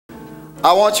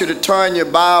I want you to turn your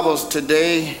Bibles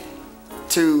today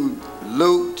to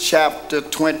Luke chapter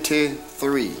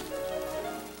 23.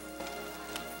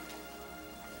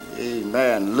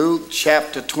 Amen. Luke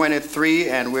chapter 23,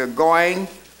 and we're going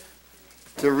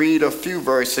to read a few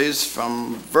verses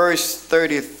from verse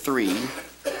 33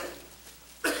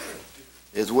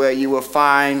 is where you will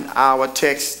find our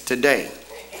text today.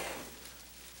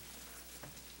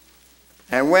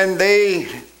 And when they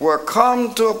were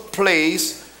come to a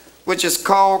place which is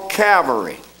called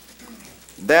Calvary,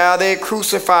 there they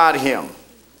crucified him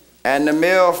and the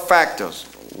malefactors,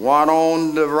 one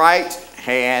on the right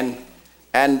hand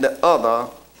and the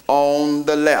other on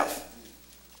the left.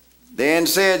 Then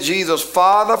said Jesus,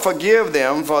 Father, forgive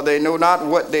them, for they know not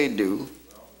what they do.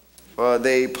 For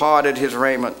they parted his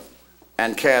raiment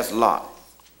and cast lot.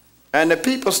 And the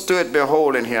people stood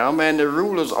beholding him, and the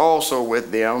rulers also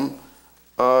with them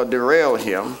derailed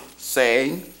him,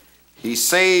 saying, He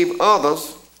saved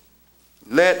others,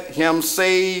 let him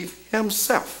save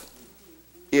himself,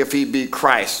 if he be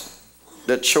Christ,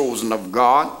 the chosen of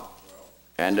God.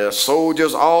 And the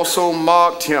soldiers also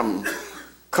mocked him,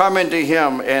 coming to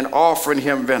him and offering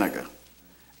him vinegar,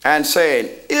 and saying,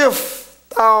 If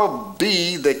thou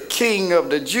be the King of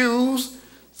the Jews,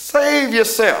 save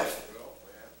yourself.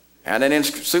 And an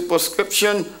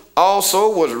superscription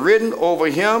also was written over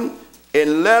him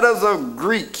in letters of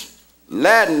Greek,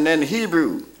 Latin, and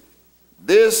Hebrew,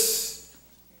 This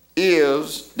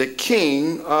is the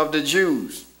King of the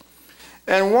Jews.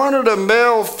 And one of the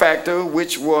malefactors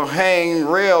which will hang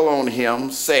railed on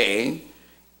him, saying,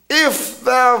 If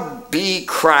thou be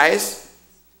Christ,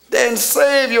 then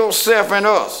save yourself and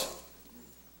us.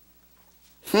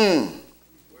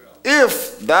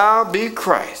 If thou be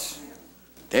Christ,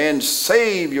 then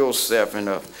save yourself and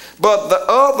us. But the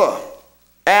other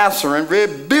answering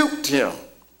rebuked him,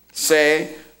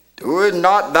 saying, Doest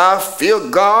not thou fear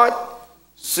God,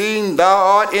 seeing thou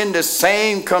art in the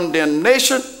same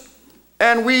condemnation?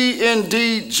 And we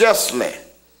indeed justly,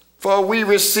 for we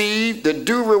receive the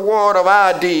due reward of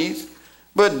our deeds,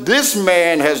 but this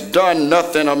man has done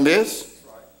nothing amiss.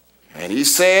 And he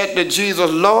said to Jesus,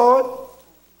 Lord,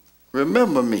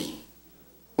 remember me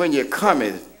when you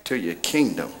come to your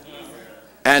kingdom.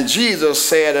 And Jesus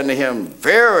said unto him,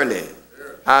 Verily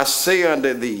I say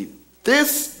unto thee,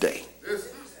 this day,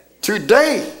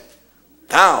 today,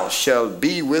 thou shalt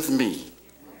be with me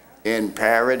in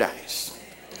paradise.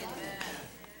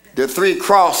 The three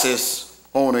crosses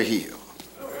on a hill.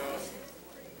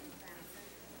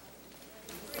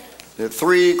 The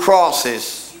three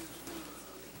crosses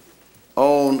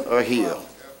on a hill.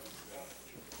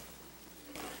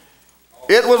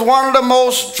 It was one of the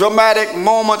most dramatic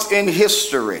moments in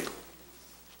history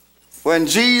when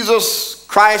Jesus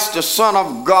Christ, the Son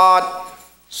of God,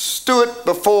 stood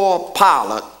before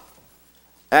Pilate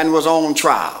and was on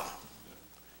trial.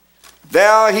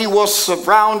 There he was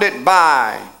surrounded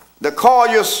by the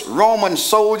courteous Roman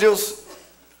soldiers,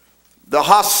 the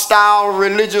hostile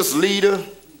religious leader,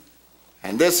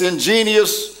 and this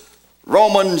ingenious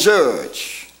Roman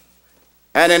judge,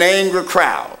 and an angry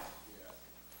crowd.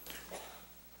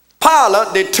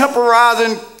 Pilate, the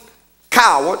temporizing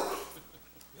coward,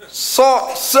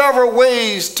 sought several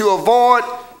ways to avoid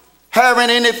having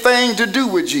anything to do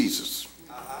with Jesus.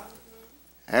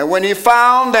 And when he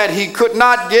found that he could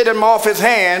not get him off his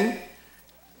hand,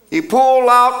 he pulled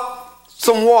out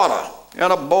some water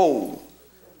in a bowl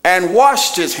and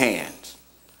washed his hands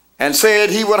and said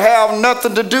he would have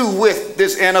nothing to do with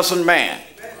this innocent man.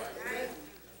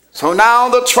 So now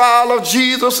the trial of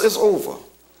Jesus is over.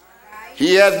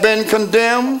 He has been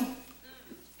condemned,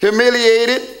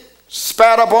 humiliated,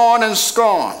 spat upon, and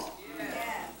scorned.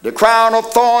 The crown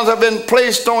of thorns have been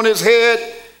placed on his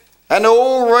head and the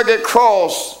old rugged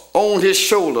cross on his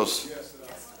shoulders.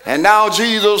 And now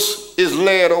Jesus is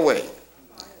led away.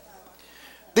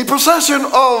 The procession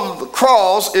of the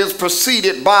cross is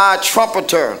preceded by a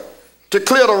trumpeter to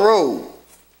clear the road,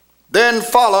 then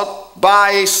followed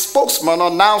by a spokesman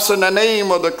announcing the name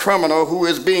of the criminal who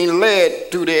is being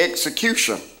led to the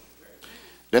execution.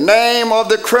 The name of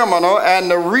the criminal and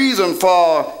the reason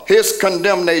for his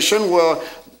condemnation were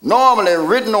normally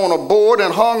written on a board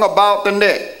and hung about the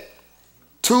neck.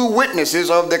 Two witnesses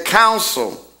of the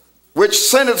council which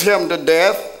sentenced him to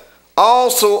death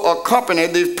also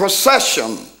accompanied the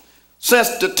procession.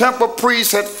 Since the temple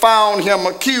priests had found him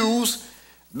accused,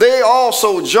 they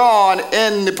also joined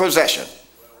in the procession.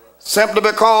 Simply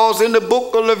because in the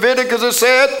book of Leviticus it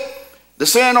said the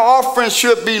sin offering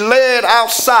should be laid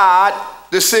outside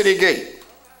the city gate.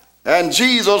 And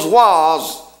Jesus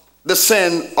was the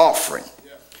sin offering.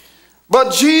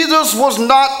 But Jesus was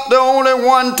not the only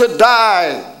one to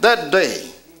die that day.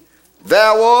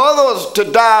 There were others to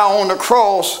die on the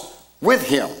cross with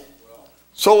him.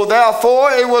 So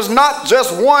therefore, it was not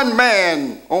just one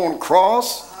man on the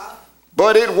cross,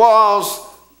 but it was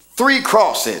 3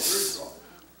 crosses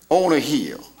on a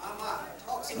hill.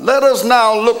 Let us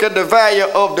now look at the value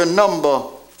of the number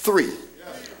 3.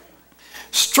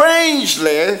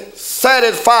 Strangely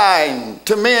satisfying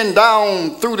to men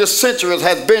down through the centuries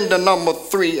has been the number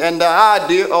 3 and the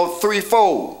idea of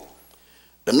threefold.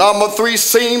 The number 3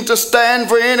 seems to stand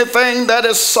for anything that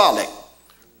is solid,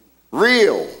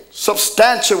 real,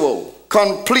 substantial,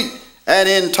 complete, and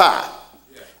entire.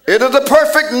 It is a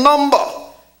perfect number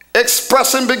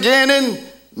expressing beginning,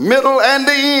 middle, and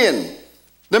the end.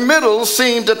 The middle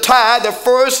seems to tie the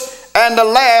first and the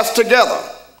last together.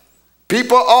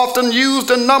 People often use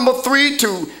the number 3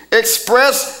 to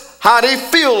express how they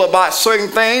feel about certain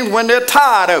things when they're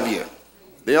tired of you.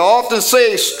 They often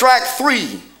say, strike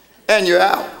 3 and you're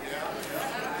out.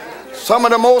 Some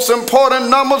of the most important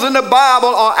numbers in the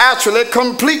Bible are actually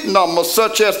complete numbers,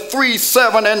 such as 3,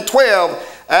 7, and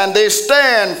 12, and they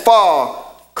stand for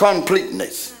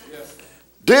completeness.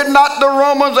 Did not the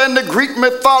Romans and the Greek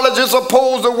mythologists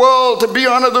oppose the world to be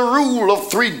under the rule of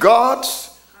 3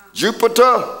 gods?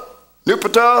 Jupiter,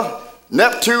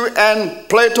 Neptune, and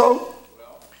Plato?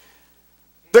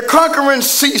 The conquering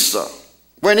Caesar,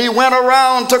 when he went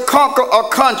around to conquer a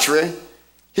country,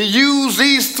 he used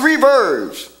these 3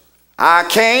 verbs. I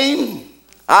came,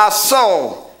 I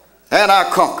saw, and I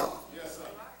conquered.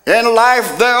 In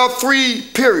life, there are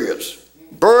 3 periods: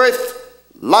 birth,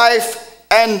 life,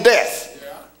 and death,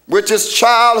 which is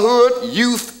childhood,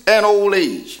 youth, and old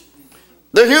age.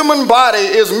 The human body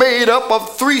is made up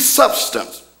of 3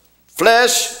 substances: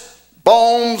 flesh,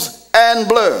 bones, and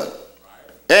blood.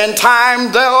 In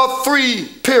time, there are 3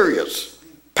 periods: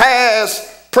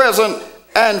 past, present,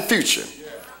 and future.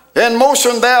 In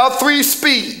motion, there are 3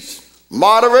 speeds: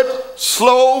 moderate,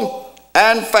 slow,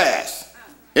 and fast.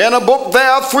 In a book, there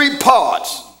are 3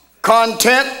 parts: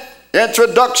 content,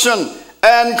 introduction,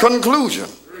 and conclusion.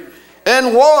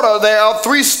 In water, there are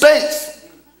 3 states: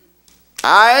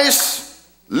 ice,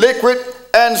 liquid,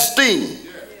 and steam.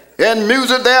 In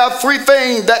music, there are 3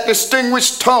 things that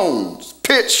distinguish tones: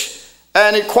 pitch,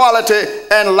 and equality,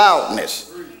 and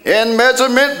loudness. In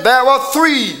measurement, there are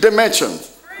 3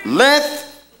 dimensions: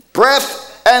 length,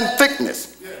 breadth, and thickness.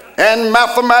 In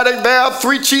mathematics, there are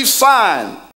 3 chief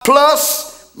signs: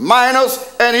 plus,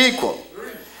 minus, and equal.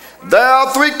 There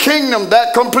are 3 kingdoms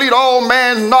that complete all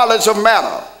man's knowledge of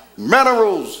matter: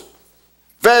 minerals,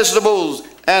 vegetables,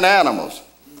 and animals.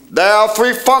 There are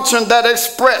 3 functions that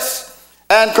express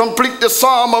and complete the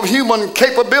sum of human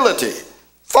capability: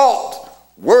 thought,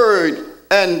 word,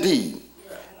 and deed.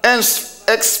 And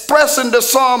expressing the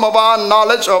sum of our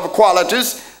knowledge of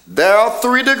qualities, there are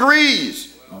 3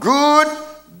 degrees: good,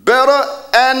 better,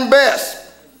 and best.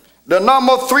 The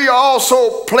number 3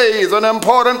 also plays an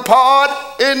important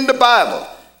part in the Bible.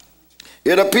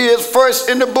 It appears first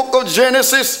in the book of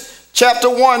Genesis, chapter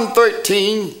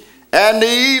 1:13, and the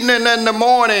evening and the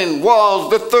morning was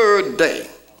the 3rd day.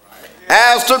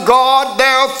 As to God,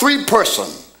 there are 3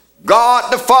 persons: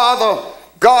 God the Father,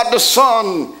 God the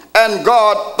Son, and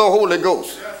God the Holy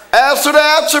Ghost. As to the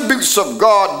attributes of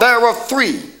God, there are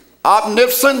 3: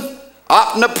 omniscient,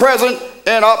 omnipresent,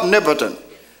 and omnipotent.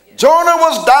 Jonah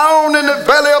was down in the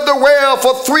belly of the whale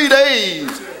for 3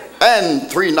 days and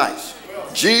 3 nights.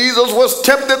 Jesus was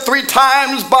tempted 3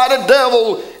 times by the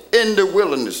devil in the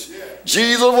wilderness.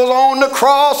 Jesus was on the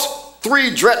cross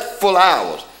 3 dreadful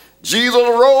hours. Jesus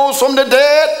rose from the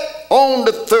dead on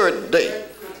the 3rd day.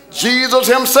 Jesus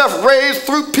himself raised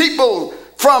 3 people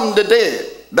from the dead.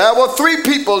 There were 3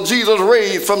 people Jesus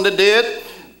raised from the dead: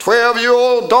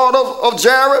 12-year-old daughter of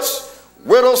Jairus,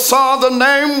 widow's son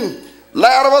named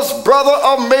Lazarus, brother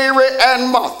of Mary and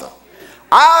Martha.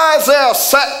 Isaiah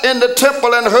sat in the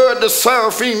temple and heard the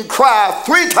seraphim cry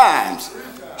 3 times,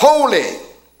 holy,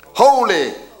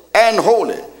 holy, and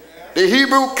holy. The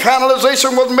Hebrew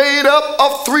canonization was made up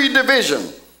of 3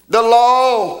 divisions: the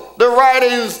law, the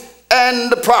writings, and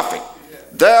the prophet.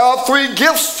 There are 3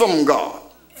 gifts from God: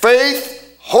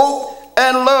 faith, hope,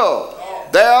 and love.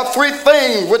 There are 3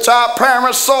 things which our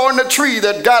parents saw in the tree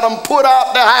that got them put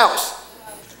out the house.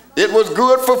 It was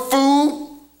good for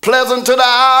food, pleasant to the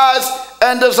eyes,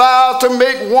 and desired to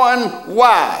make one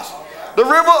wise. The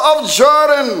river of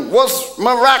Jordan was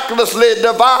miraculously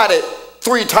divided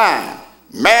 3 times.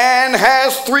 Man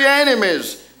has 3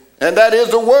 enemies, and that is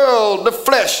the world, the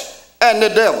flesh, and the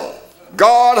devil.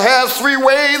 God has 3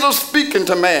 ways of speaking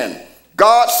to man.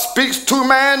 God speaks to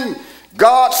man,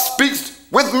 God speaks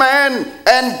with man,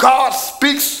 and God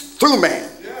speaks through man.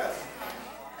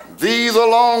 These,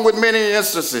 along with many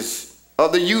instances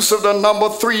of the use of the number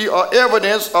 3, are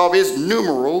evidence of its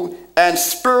numeral and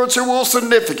spiritual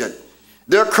significance.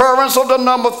 The occurrence of the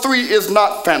number 3 is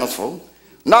not fanciful,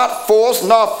 not forced,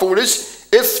 not foolish.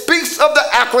 It speaks of the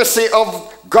accuracy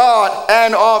of God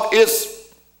and of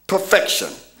its perfection.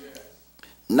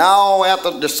 Now,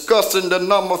 after discussing the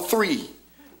number 3,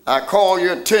 I call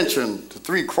your attention to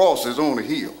 3 crosses on the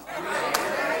hill.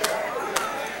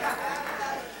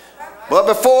 But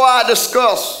before I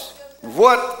discuss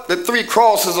what the 3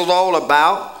 crosses is all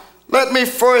about, let me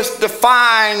first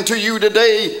define to you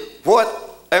today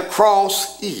what a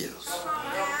cross is.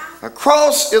 A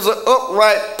cross is an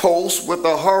upright post with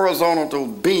a horizontal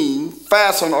beam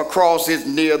fastened across it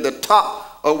near the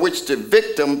top of which the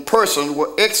victim persons were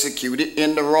executed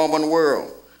in the Roman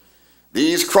world.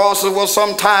 These crosses were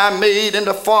sometimes made in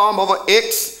the form of an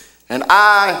X, an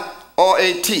I, or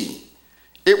a T.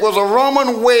 It was a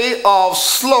Roman way of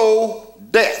slow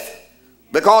death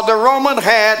because the Roman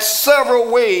had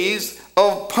several ways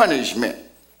of punishment.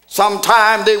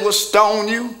 Sometimes they would stone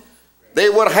you, they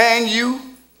would hang you,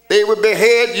 they would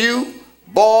behead you,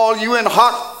 boil you in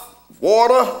hot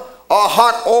water or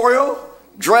hot oil,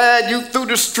 drag you through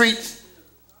the streets,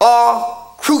 or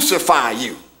crucify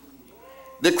you.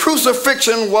 The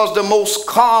crucifixion was the most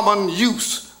common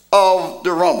use of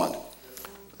the Roman.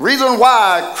 Reason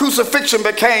why crucifixion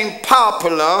became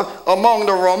popular among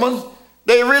the Romans,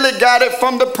 they really got it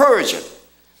from the Persians.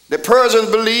 The Persians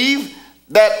believed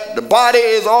that the body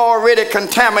is already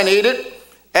contaminated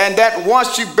and that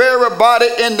once you bury a body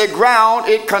in the ground,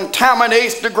 it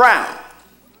contaminates the ground.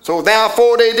 So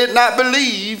therefore, they did not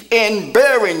believe in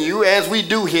burying you as we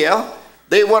do here.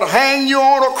 They would hang you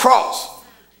on a cross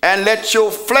and let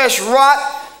your flesh rot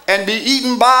and be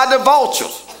eaten by the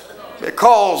vultures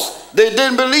because they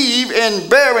didn't believe in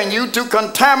burying you to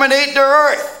contaminate the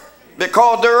earth,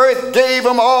 because the earth gave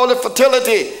them all the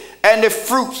fertility and the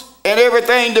fruits and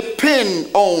everything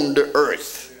depend on the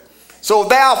earth. So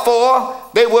therefore,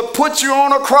 they would put you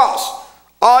on a cross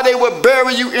or they would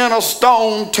bury you in a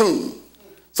stone tomb.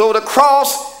 So the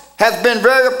cross has been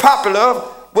very popular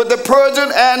with the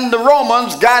Persian, and the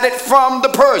Romans got it from the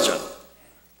Persian.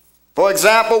 For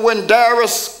example, when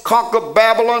Darius conquered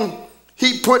Babylon,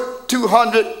 he put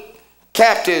 200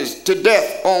 captives to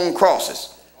death on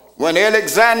crosses. When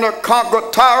Alexander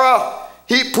conquered Tyre,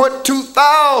 he put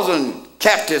 2,000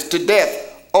 captives to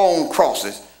death on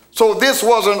crosses. So this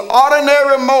was an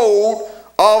ordinary mode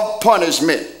of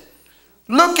punishment.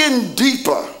 Looking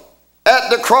deeper at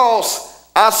the cross,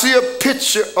 I see a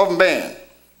picture of man.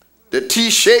 The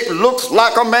T-shape looks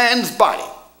like a man's body.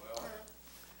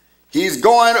 He's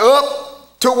going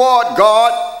up toward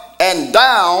God and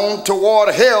down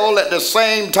toward hell at the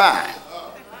same time.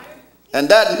 And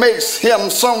that makes him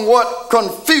somewhat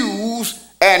confused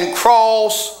and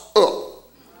crossed up.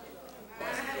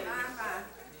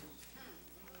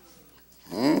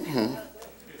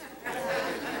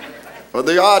 But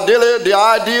the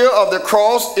idea of the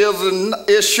cross is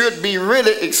it should be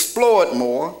really explored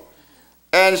more,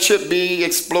 and should be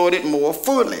exploited more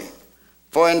fully.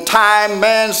 For in time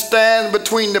man stands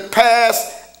between the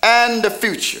past and the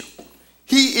future.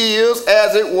 He is,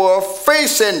 as it were,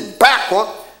 facing backward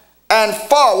and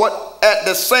forward at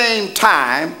the same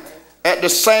time, at the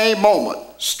same moment,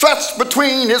 stretched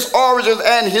between his origins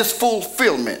and his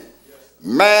fulfillment.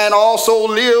 Man also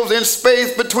lives in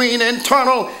space between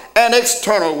internal and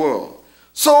external world.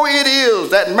 So it is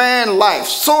that man life,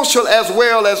 social as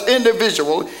well as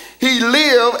individual, he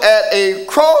lived at a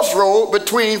crossroad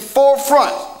between four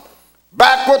fronts,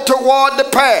 backward toward the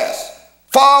past,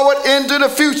 forward into the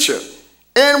future,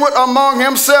 inward among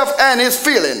himself and his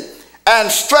feeling,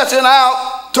 and stretching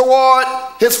out toward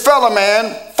his fellow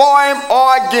man, for him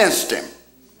or against him.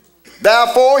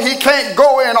 Therefore, he can't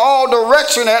go in all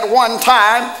directions at one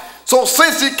time. So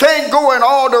since he can't go in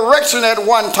all directions at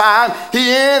one time, he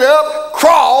ended up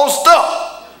crossed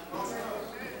up.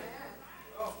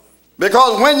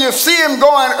 Because when you see him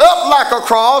going up like a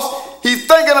cross, he's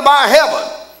thinking about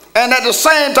heaven. And at the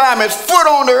same time, his foot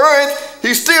on the earth,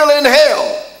 he's still in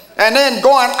hell. And then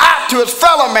going out to his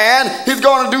fellow man, he's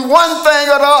going to do one thing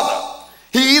or the other.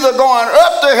 He's either going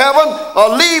up to heaven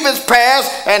or leave his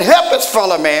past and help his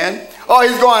fellow man, or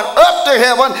he's going up to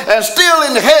heaven and still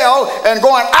in hell and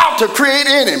going out to create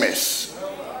enemies.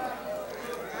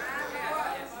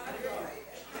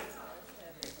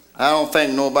 I don't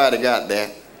think nobody got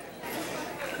that.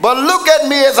 But look at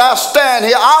me as I stand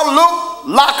here. I look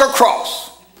like a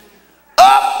cross.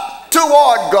 Up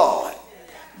toward God.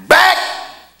 Back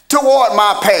toward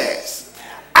my past.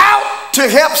 Out out to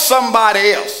help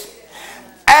somebody else.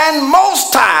 And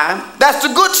most time, that's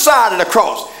the good side of the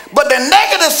cross. But the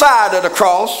negative side of the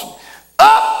cross,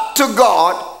 up to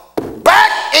God,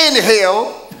 back in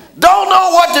hell, don't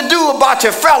know what to do about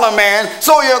your fellow man,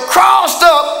 so you're crossed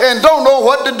up and don't know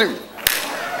what to do.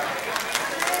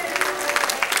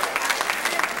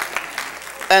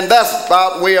 And that's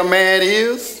about where a man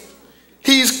is.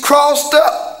 He's crossed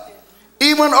up.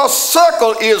 Even a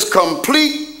circle is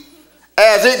complete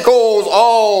as it goes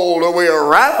all the way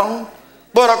around.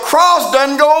 But a cross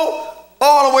doesn't go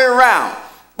all the way around.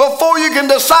 Before you can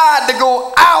decide to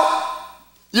go out,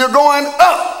 you're going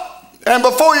up. And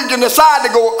before you can decide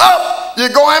to go up, you're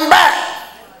going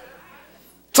back.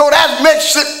 So that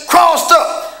makes it crossed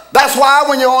up. That's why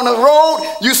when you're on the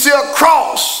road, you see a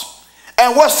cross.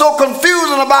 And what's so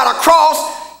confusing about a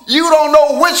cross, you don't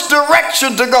know which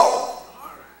direction to go.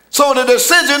 So the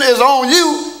decision is on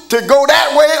you to go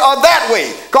that way or that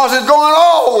way, because it's going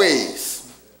all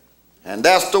ways. And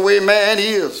that's the way man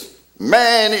is.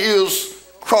 Man is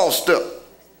crossed up.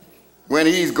 When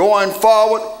he's going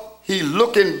forward, he's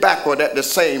looking backward at the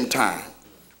same time.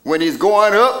 When he's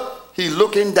going up, he's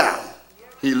looking down.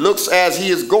 He looks as he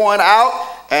is going out,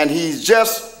 and he's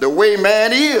just the way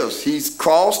man is. He's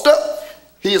crossed up.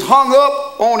 He's hung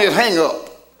up on his hang up.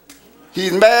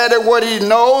 He's mad at what he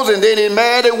knows, and then he's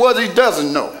mad at what he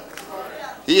doesn't know.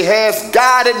 He has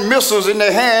guided missiles in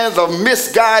the hands of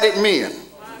misguided men.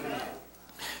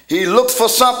 He looks for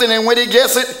something, and when he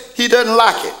gets it, he doesn't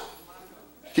like it.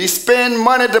 He spends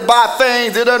money to buy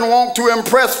things he doesn't want to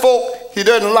impress folk he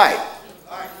doesn't like.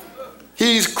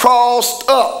 He's crossed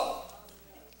up.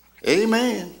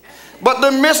 Amen. But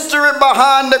the mystery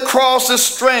behind the cross is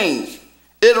strange.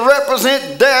 It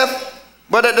represents death,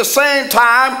 but at the same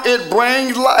time, it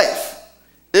brings life.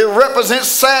 It represents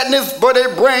sadness, but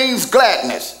it brings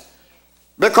gladness.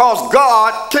 Because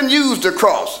God can use the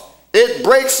cross. It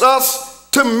breaks us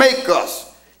to make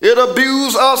us. It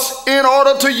abuses us in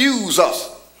order to use us.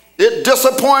 It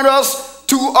disappoints us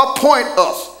to appoint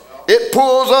us. It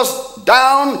pulls us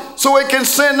down so it can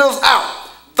send us out.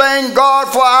 Thank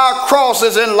God for our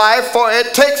crosses in life, for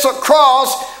it takes a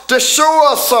cross to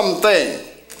show us something.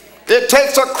 It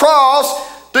takes a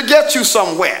cross to get you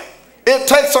somewhere. It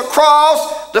takes a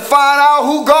cross to find out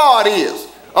who God is.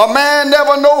 A man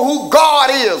never knows who God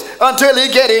is until he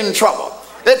gets in trouble.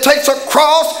 It takes a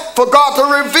cross for God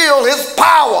to reveal his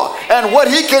power and what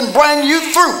he can bring you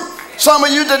through. Some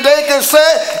of you today can say,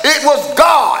 it was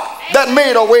God that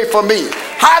made a way for me.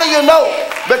 How do you know?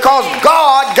 Because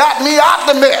God got me out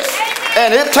the mess.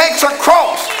 And it takes a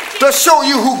cross to show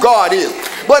you who God is.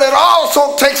 But it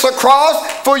also takes a cross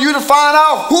for you to find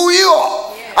out who you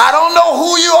are. I don't know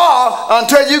who you are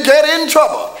until you get in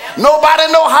trouble. Nobody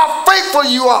knows how faithful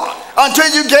you are until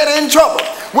you get in trouble.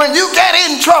 When you get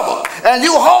in trouble and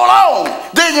you hold on,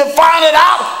 then you find it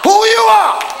out who you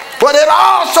are. But it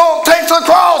also takes a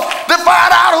cross to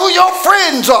find out who your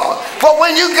friends are. But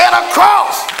when you get a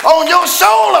cross on your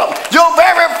shoulder, your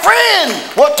very friend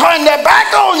will turn their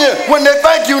back on you when they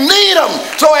think you need them.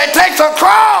 So it takes a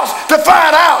cross to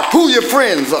find out who your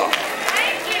friends are.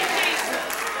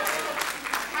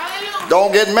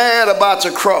 Don't get mad about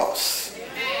your cross.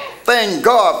 Thank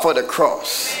God for the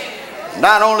cross.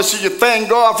 Not only should you thank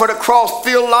God for the cross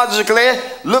theologically,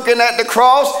 looking at the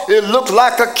cross, it looks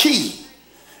like a key.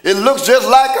 It looks just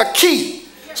like a key.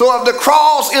 So if the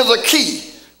cross is a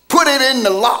key, put it in the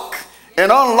lock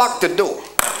and unlock the door.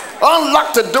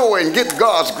 Unlock the door and get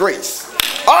God's grace.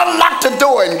 Unlock the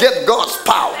door and get God's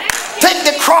power. Take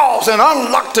the cross and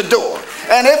unlock the door.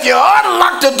 And if you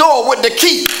unlock the door with the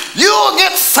key, you'll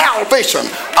get salvation.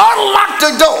 Unlock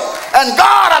the door and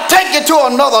God will take you to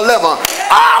another level.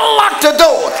 Unlock the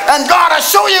door and God will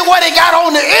show you what he got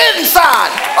on the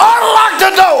inside. Unlock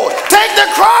the door. Take the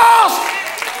cross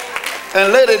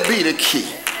and let it be the key.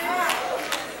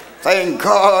 Thank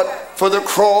God for the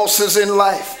crosses in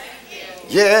life.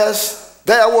 Yes,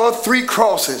 there were 3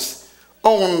 crosses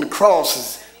on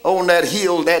that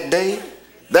hill that day.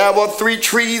 There were 3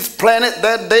 trees planted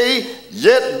that day,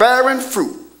 yet bearing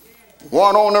fruit.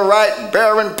 One on the right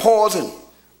bearing poison,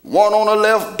 one on the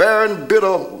left bearing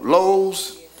bitter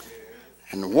loaves,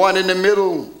 and one in the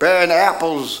middle bearing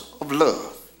apples of love.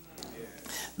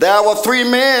 There were 3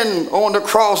 men on the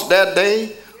cross that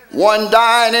day, one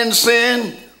dying in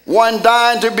sin, one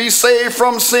dying to be saved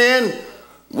from sin,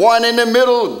 one in the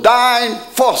middle dying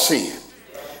for sin.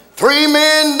 3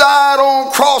 men died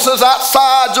on crosses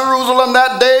outside Jerusalem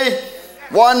that day.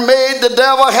 One made the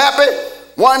devil happy,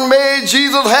 one made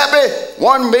Jesus happy,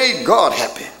 one made God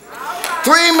happy.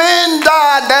 3 men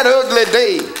died that ugly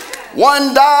day.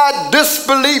 One died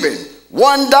disbelieving,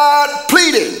 one died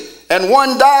pleading, and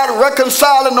one died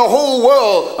reconciling the whole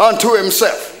world unto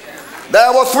himself.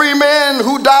 There were 3 men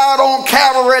who died on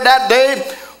Calvary that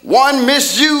day. One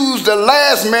misused the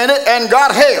last minute and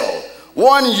got hell.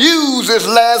 One used his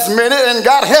last minute and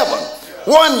got heaven.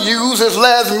 One used his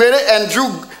last minute and drew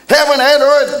heaven and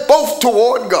earth both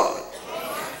toward God.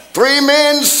 3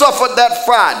 men suffered that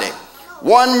Friday.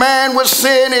 One man with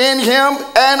sin in him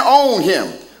and on him.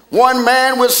 One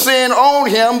man with sin on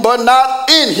him but not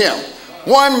in him.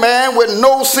 One man with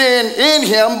no sin in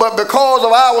him, but because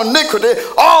of our iniquity,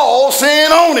 all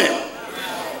sin on him.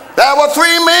 There were 3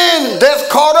 men that's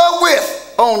caught up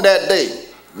with on that day.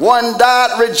 One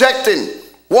died rejecting,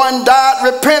 one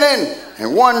died repenting,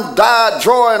 and one died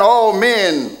drawing all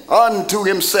men unto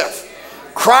himself.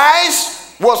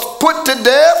 Christ was put to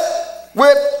death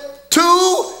with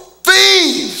 2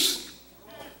 thieves.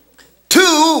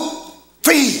 2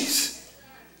 thieves.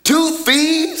 2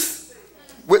 thieves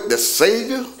with the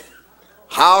Savior.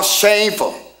 How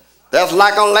shameful. That's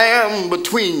like a lamb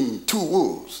between 2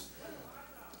 wolves.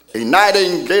 A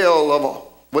nightingale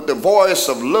with the voice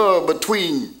of love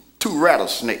between 2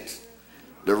 rattlesnakes.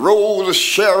 The rose of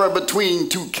Sharon between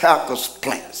 2 cactus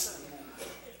plants.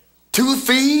 2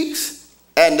 thieves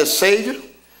and the Savior.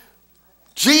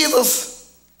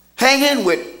 Jesus hanging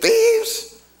with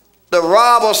thieves. The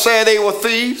robber said they were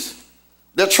thieves.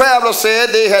 The traveler said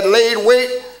they had laid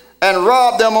wait and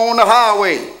robbed them on the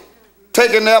highway,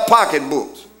 taking their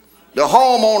pocketbooks. The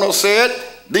homeowner said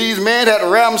these men had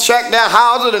ramshacked their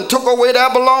houses and took away their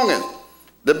belongings.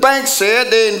 The bank said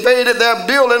they invaded their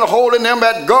building, holding them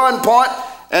at gunpoint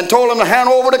and told them to hand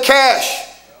over the cash.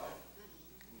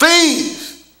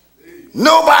 Thieves.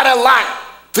 Nobody liked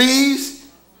thieves.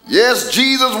 Yes,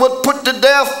 Jesus was put to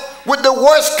death with the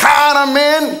worst kind of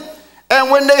men.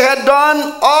 And when they had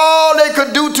done all they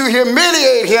could do to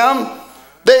humiliate him,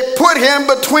 they put him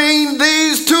between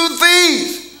these 2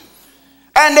 thieves.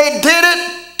 And they did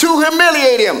it to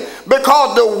humiliate him,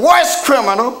 because the worst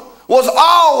criminal was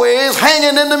always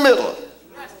hanging in the middle.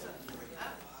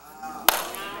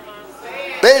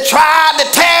 They tried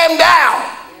to tear him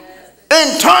down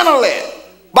internally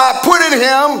by putting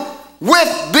him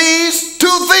with these 2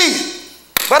 thieves.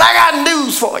 But I got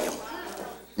news for you.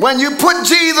 When you put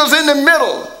Jesus in the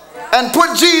middle and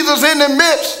put Jesus in the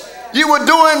midst, you were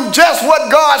doing just what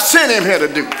God sent him here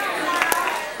to do.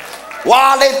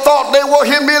 While they thought they were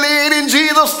humiliating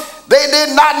Jesus, they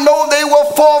did not know they were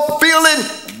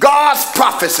fulfilling God's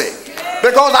prophecy.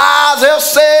 Because Isaiah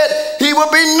said he would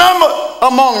be numbered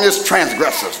among his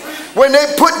transgressors. When they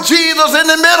put Jesus in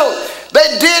the middle,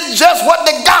 they did just what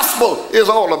the gospel is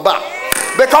all about.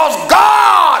 Because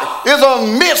God is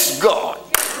a midst God.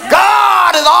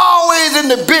 God is always in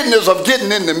the business of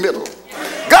getting in the middle.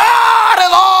 God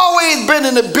has always been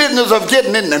in the business of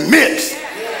getting in the midst.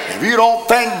 If you don't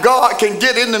think God can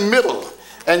get in the middle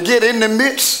and get in the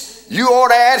midst, you ought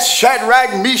to ask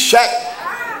Shadrach, Meshach,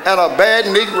 and a bad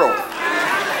Negro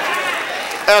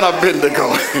and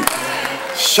Abednego.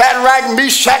 Shadrach,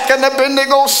 Meshach, and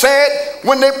Abednego said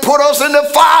when they put us in the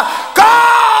fire,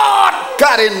 God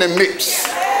got in the midst.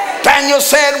 Daniel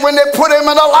said when they put him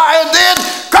in the lion's den,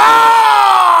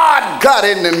 God got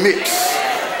in the midst.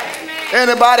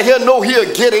 Anybody here know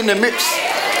he'll get in the midst?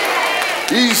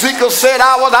 Ezekiel said,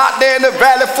 I was out there in the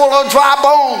valley full of dry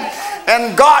bones,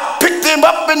 and God picked him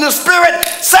up in the spirit,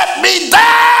 set me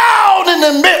down in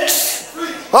the midst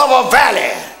of a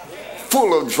valley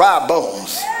full of dry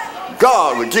bones.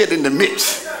 God would get in the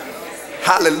midst.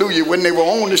 Hallelujah. When they were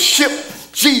on the ship,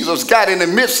 Jesus got in the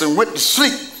midst and went to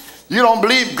sleep. You don't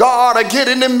believe God will get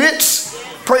in the midst?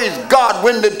 Praise God.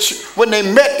 When they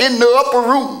met in the upper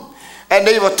room, and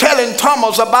they were telling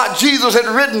Thomas about Jesus had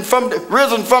risen from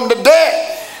the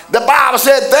dead, the Bible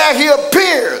said there he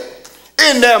appeared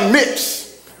in their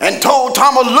midst and told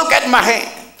Thomas, look at my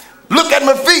hand, look at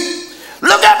my feet,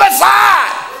 look at my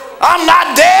side. I'm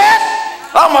not dead,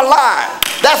 I'm alive.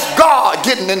 That's God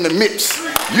getting in the midst.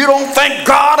 You don't think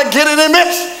God will get in the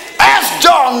midst? Ask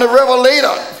John the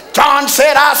Revelator. John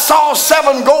said, I saw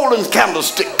 7 golden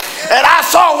candlesticks, and I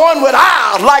saw one with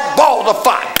eyes like balls of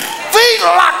fire, feet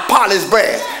like polished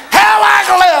brass, hair like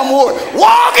lamb wood,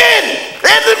 walking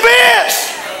in the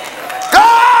midst.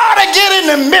 God will get in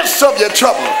the midst of your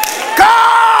trouble.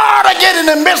 God will get in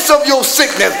the midst of your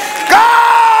sickness.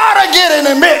 God will get in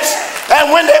the midst.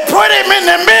 And when they put him in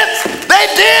the midst, they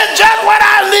did just what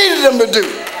I needed them to do.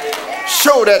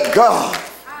 Show that God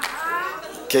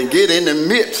can get in the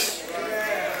midst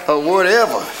of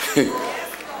whatever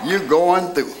you're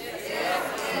going through.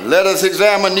 Let us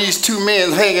examine these 2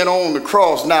 men hanging on the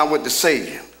cross now with the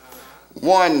Savior.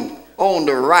 One on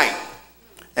the right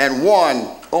and one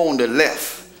on the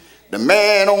left. The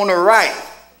man on the right,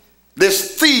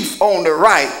 this thief on the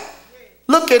right,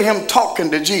 look at him talking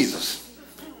to Jesus.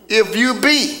 If you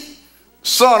be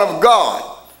Son of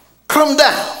God, come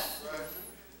down.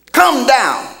 Come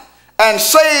down and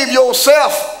save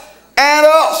yourself and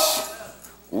us.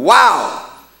 Wow.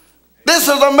 This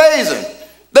is amazing.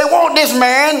 They want this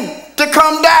man to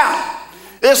come down.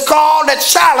 It's called a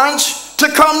challenge to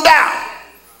come down.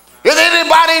 Is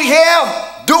anybody here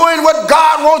doing what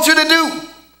God wants you to do?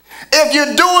 If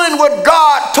you're doing what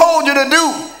God told you to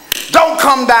do, don't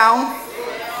come down.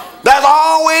 There's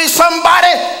always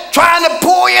somebody trying to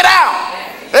pull you down.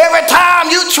 Every time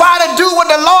you try to do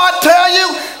what the Lord tells you,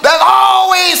 there's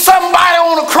always somebody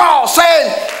on the cross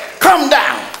saying, come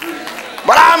down.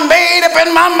 But I made up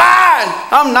in my mind,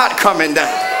 I'm not coming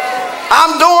down.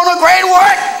 I'm doing a great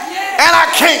work and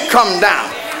I can't come down.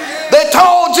 They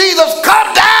told Jesus,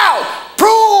 come down,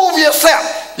 prove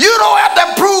yourself. You don't have to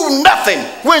prove nothing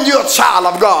when you're a child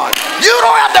of God. You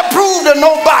don't have to prove to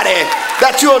nobody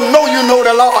that you know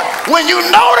the Lord. When you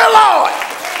know the Lord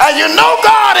and you know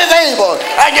God is able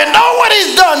and you know what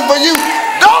he's done for you,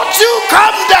 don't you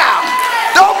come down.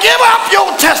 Don't give up your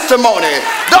testimony.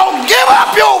 Don't give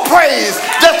up your praise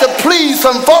just to please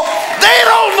some folk. They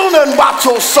don't know nothing about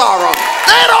your sorrow.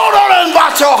 They don't know nothing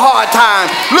about your hard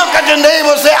time. Look at your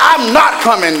neighbor and say, I'm not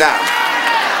coming down.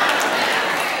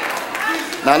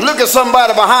 Now look at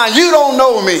somebody behind you. Don't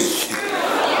know me,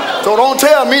 so don't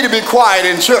tell me to be quiet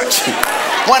in church.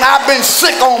 When I've been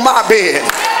sick on my bed,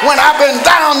 when I've been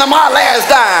down to my last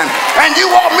dime, and you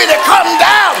want me to come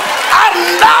down,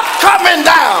 I'm not coming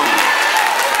down.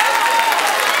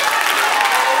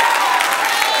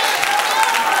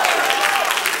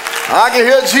 I can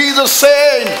hear Jesus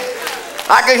saying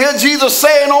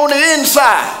on the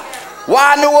inside,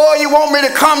 why in the world you want me to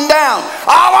come down?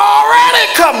 I've already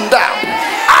come down.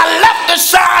 I left the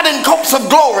shining coats of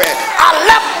glory. I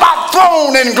left my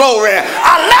throne in glory.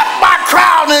 I left my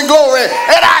crown in glory.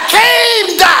 And I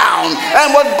came down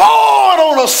and was born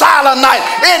on a silent night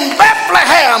in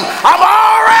Bethlehem. I'm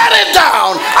already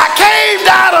down. I came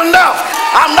down enough.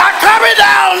 I'm not coming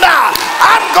down now.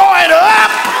 I'm going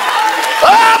up,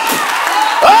 up,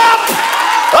 up,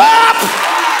 up.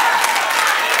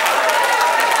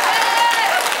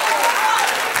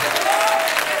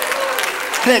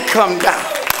 Can't come down.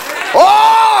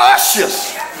 Oh,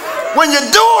 ushers, when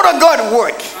you're doing a good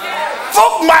work,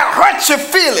 folk might hurt your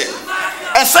feelings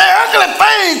and say ugly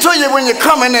things to you when you're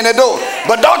coming in the door.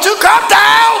 But don't you come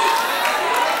down.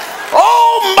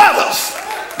 Oh, mothers,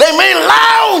 they may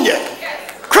lie on you,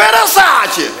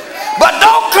 criticize you, but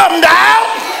don't come down.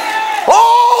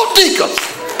 Oh, deacons,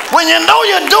 when you know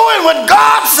you're doing what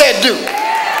God said do,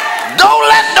 don't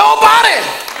let nobody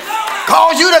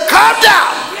cause you to come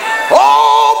down.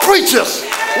 Oh, preachers,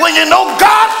 when you know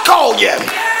God called you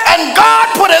and God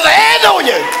put his hand on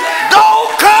you,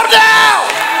 don't come down.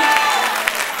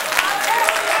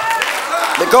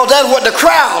 Because that's what the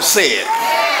crowd said.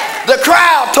 The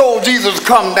crowd told Jesus to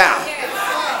come down.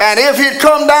 And if he'd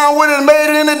come down, would it have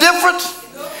made any difference?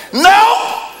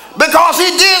 No, because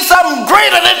he did something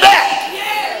greater than that.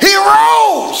 He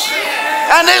rose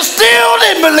and they still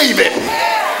didn't believe it.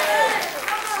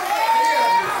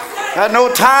 Had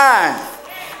no time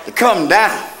to come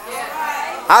down.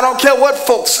 I don't care what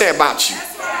folks say about you.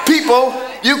 People,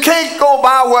 you can't go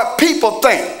by what people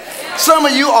think. Some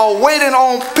of you are waiting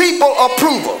on people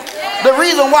approval. The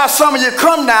reason why some of you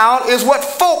come down is what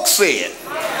folks said,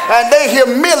 and they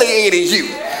humiliated you.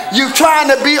 You're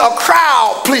trying to be a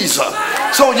crowd pleaser,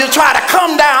 so you try to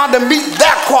come down to meet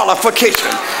their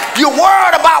qualification. You're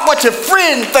worried about what your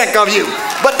friends think of you,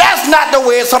 but that's not the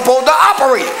way it's supposed to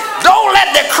operate. Don't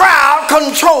let the crowd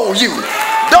control you.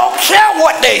 Don't care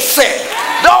what they say.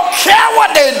 Don't care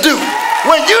what they do.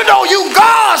 When you know you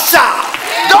God's child,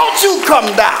 don't you come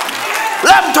down.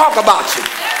 Let them talk about you.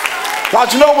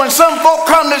 Because you know when some folk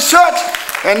come to church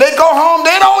and they go home,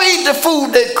 they don't eat the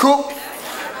food they cook.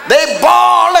 They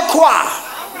ball the choir.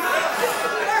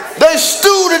 They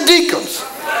stew the deacons.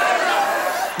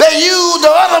 They use the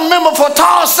other member for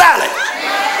tossed salad.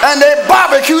 And they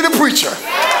barbecue the preacher.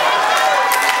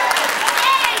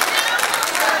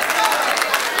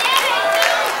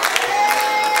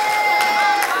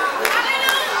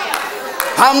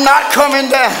 I'm not coming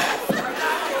down.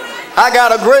 I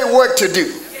got a great work to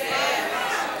do.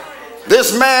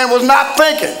 This man was not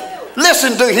thinking.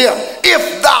 Listen to him.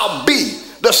 If thou be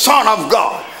the Son of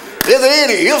God. Is there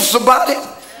any ifs about it?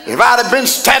 If I'd have been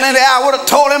standing there, I would have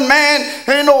told him, man,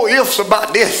 ain't no ifs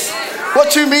about this.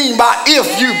 What you mean by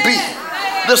if you be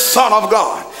the Son of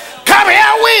God? Come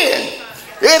here, win.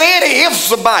 Is there any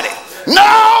ifs about it?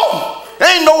 No,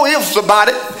 ain't no ifs about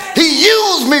it. He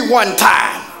used me one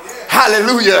time.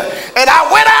 Hallelujah. And I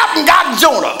went out and got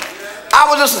Jonah.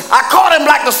 I caught him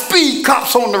like the speed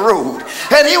cops on the road.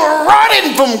 And he was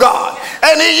running from God.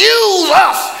 And he used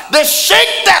us to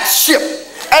shake that ship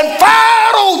and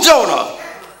fired old Jonah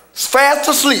fast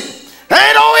asleep.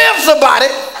 Ain't no ifs about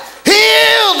it. He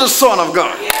is the Son of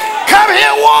God. Come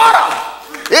here, water.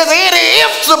 Is there any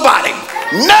ifs about it?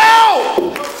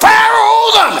 No.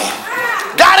 Pharaoh's army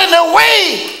got in the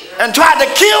way and tried to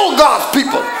kill God's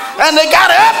people. And they got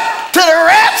up to the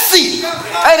Red Sea.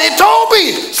 And he told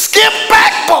me, skip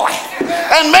back, boy,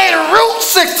 and made Route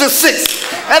 66.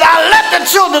 And I left the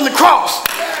children to cross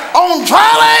on dry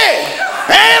land.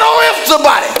 Ain't no ifs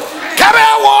about it. Come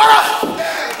here, water.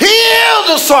 He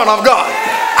is the Son of God.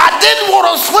 I didn't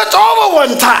want to switch over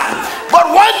one time,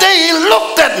 but one day he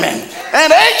looked at me,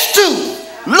 and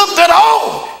H2 looked at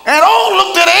O, and O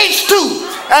looked at H2,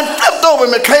 and flipped over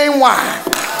and became wine.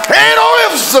 Ain't no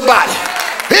ifs about it.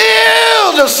 He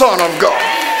is the Son of God.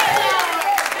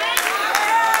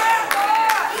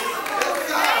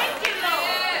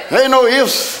 Ain't no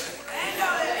ifs.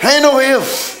 Ain't no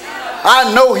ifs.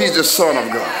 I know he's the Son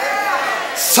of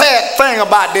God. Sad thing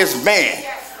about this man.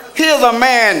 Here's a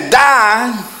man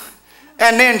dying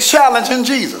and then challenging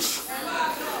Jesus.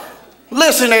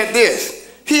 Listen at this.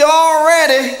 He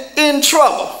already in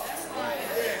trouble.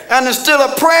 And instead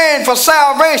of praying for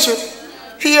salvation,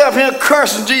 he up here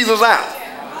cursing Jesus out.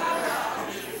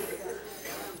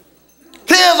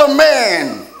 Here's a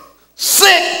man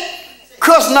sick,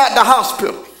 cussing out the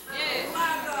hospital.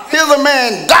 Here's a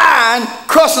man dying,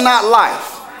 cussing out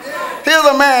life. Here's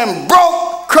a man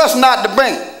broke, cussing out the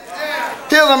bank.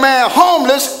 Here's a man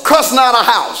homeless, cussing out a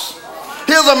house.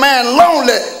 Here's a man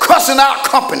lonely, cussing out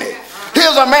company.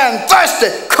 Here's a man thirsty,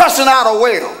 cussing out a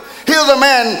well. Here's a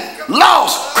man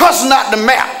lost, cussing out the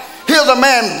map. Here's a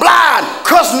man blind,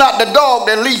 cussing out the dog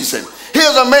that leads him.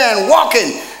 Here's a man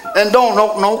walking and don't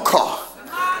own no car.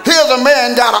 Here's a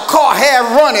man got a car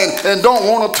half running and don't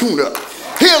want a tune-up.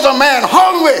 Here's a man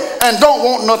hungry and don't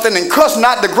want nothing and cussing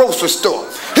out the grocery store.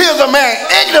 Here's a man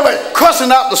ignorant,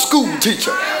 cussing out the school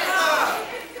teacher.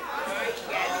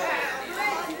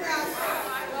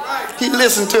 He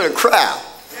listened to the crowd.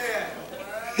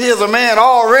 Here's a man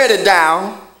already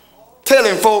down,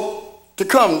 telling folk to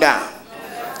come down.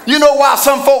 You know why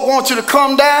some folk want you to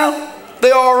come down?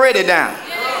 They're already down.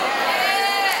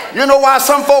 You know why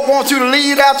some folk want you to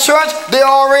leave that church? They're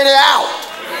already out.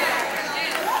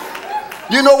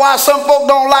 You know why some folk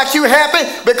don't like you happy?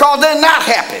 Because they're not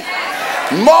happy.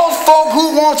 Most folk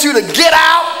who want you to get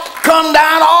out, come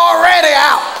down, already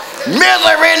out.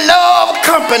 Misery love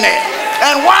company.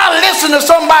 And why listen to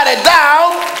somebody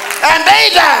down and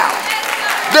they down?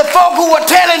 The folk who were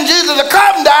telling Jesus to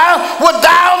come down were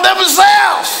down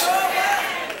themselves.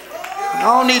 I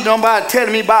don't need nobody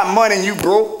telling me about money and you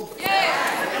broke.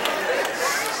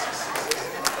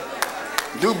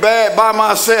 Do bad by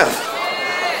myself.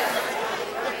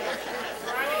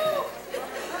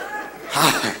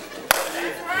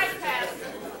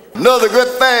 Another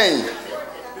good thing.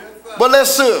 But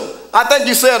let's see. I think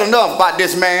you said enough about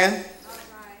this man.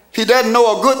 He doesn't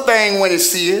know a good thing when he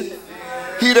sees it.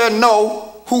 He doesn't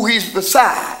know who he's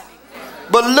beside.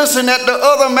 But listen at the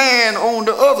other man on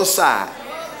the other side.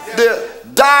 The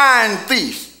dying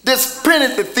thief. This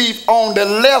penitent thief on the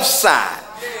left side.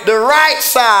 The right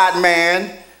side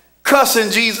man cussing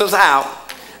Jesus out.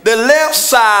 The left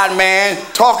side man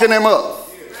talking him up.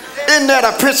 Isn't that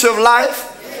a picture of life?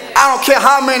 I don't care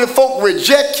how many folk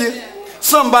reject you,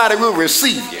 somebody will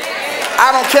receive you. I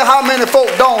don't care how many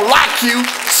folk don't like you,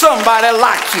 somebody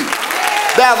like you.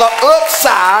 There's an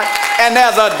upside and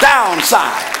there's a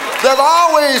downside. There's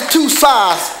always two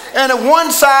sides, and if one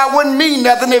side wouldn't mean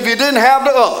nothing if you didn't have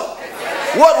the other.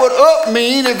 What would up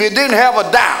mean if you didn't have a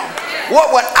down?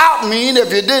 What would out mean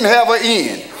if you didn't have an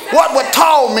in? What would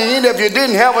tall mean if you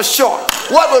didn't have a short?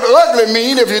 What would ugly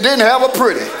mean if you didn't have a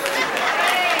pretty?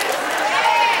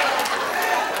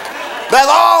 There's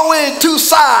always two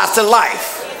sides to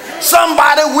life.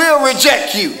 Somebody will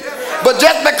reject you. But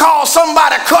just because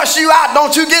somebody cuss you out,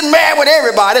 don't you get mad with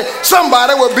everybody.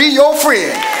 Somebody will be your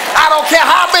friend. I don't care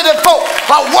how many folk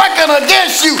are working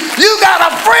against you. You got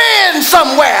a friend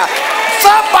somewhere.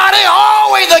 Somebody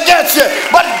always against you.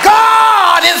 But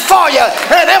God is for you.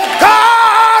 And if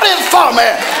God is for me,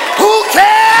 who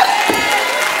cares?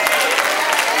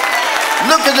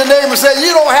 Look at your neighbor and say,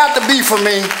 you don't have to be for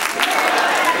me.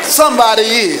 Somebody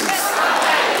is.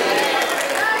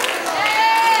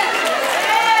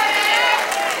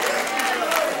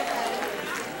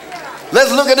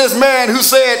 Let's look at this man who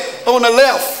said on the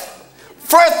left.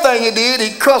 First thing he did,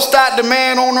 he cussed out the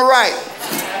man on the right.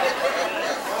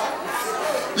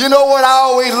 You know what I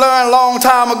always learned a long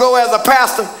time ago as a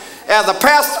pastor? As a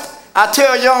pastor, I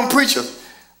tell young preachers,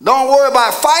 don't worry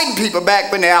about fighting people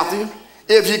back when they're after you.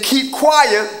 If you keep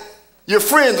quiet, your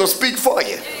friends will speak for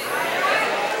you.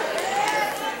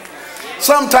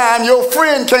 Sometimes your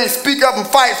friend can't speak up and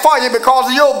fight for you because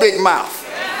of your big mouth.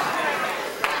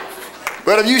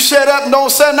 But if you shut up and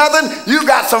don't say nothing, you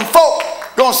got some folk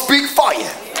gonna speak for you.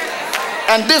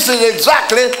 And this is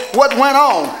exactly what went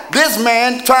on. This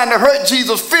man trying to hurt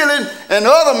Jesus' feelings, and the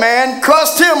other man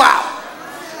cussed him out.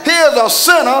 Here's a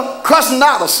sinner cussing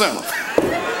out a sinner.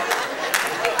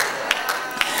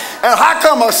 And how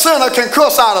come a sinner can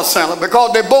cuss out a sinner?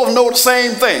 Because they both know the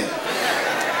same thing.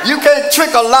 You can't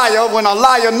trick a liar when a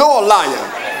liar know a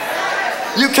liar.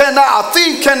 A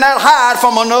thief cannot hide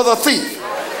from another thief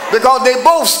because they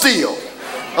both steal.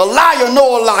 A liar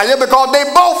know a liar because they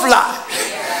both lie.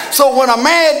 So when a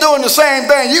man doing the same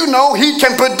thing, you know he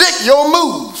can predict your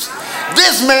moves.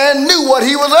 This man knew what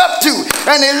he was up to,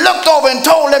 and he looked over and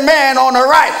told the man on the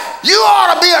right, you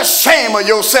ought to be ashamed of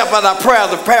yourself, as I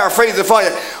paraphrase it for you.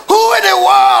 Who in the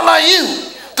world are you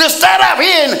to stand up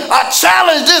here and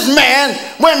challenge this man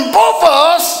when both of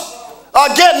us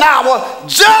are getting our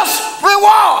just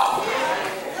reward?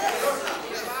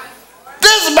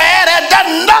 This man had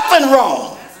done nothing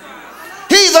wrong.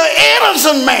 He's an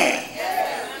innocent man.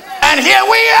 And here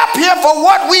we up here for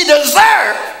what we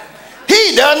deserve.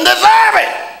 He doesn't deserve it.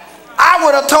 I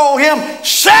would have told him,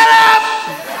 shut up.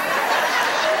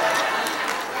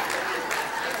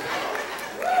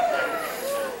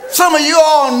 Some of you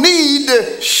all need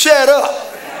to shut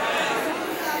up.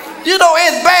 You know,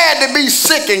 it's bad to be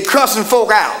sick and cussing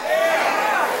folk out.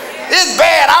 It's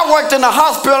bad. I worked in the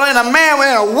hospital and a man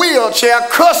in a wheelchair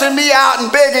cussing me out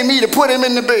and begging me to put him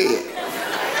in the bed.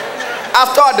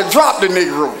 I started to drop the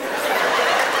Negro.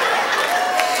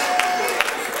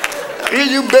 Here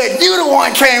you beg, you the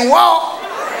one can't walk.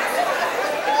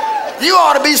 You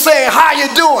ought to be saying, how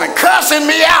you doing? Cussing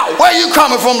me out. Where you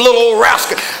coming from, little old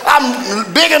rascal?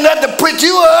 I'm big enough to put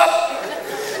you up.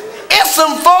 If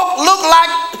some folk look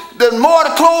like the more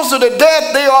closer to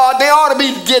death they are, they ought to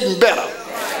be getting better.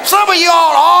 Some of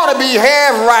y'all ought to be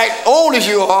half right, old as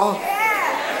you are.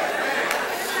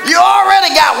 You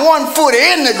already got one foot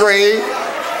in the grave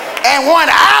and one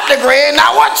out the grave.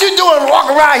 Now what you doing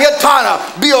walking around here trying to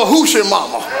be a hoochie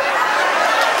mama?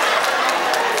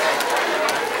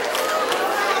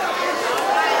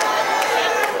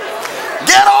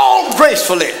 Get on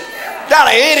gracefully.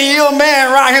 Got an 80-year-old man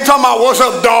around here talking about what's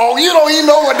up, dog. You don't even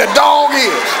know what the dog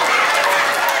is.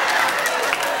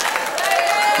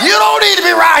 You don't need to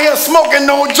be around here smoking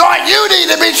no joint. You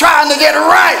need to be trying to get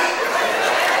right.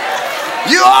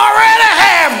 You already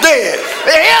half dead.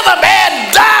 Here's a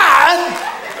man dying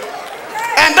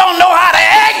and don't know how to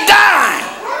act dying.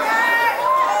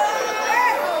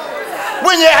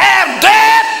 When you're half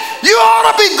dead, you ought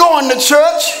to be going to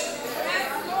church.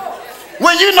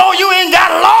 When you know you ain't got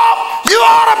law, you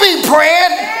ought to be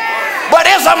praying. But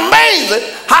it's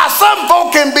amazing how some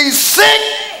folk can be sick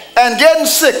and getting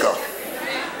sicker.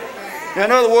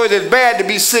 In other words, it's bad to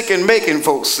be sick and making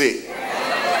folks sick.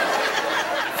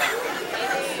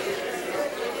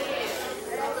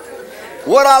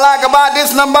 What I like about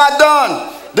this, and I'm about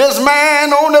done. This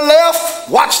man on the left,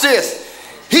 watch this.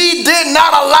 He did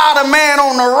not allow the man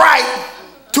on the right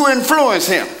to influence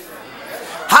him.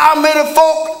 How many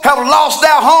folk have lost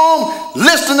their home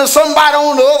listening to somebody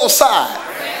on the other side?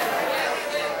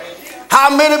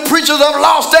 How many preachers have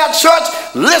lost their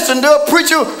church listening to a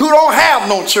preacher who don't have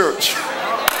no church?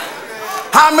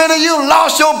 How many of you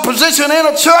lost your position in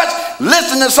a church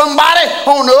listening to somebody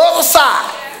on the other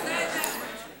side?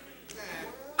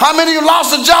 How many of you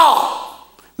lost a job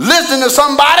listening to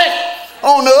somebody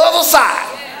on the other side?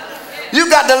 You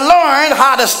got to learn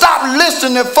how to stop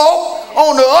listening to folk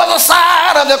on the other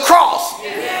side of the cross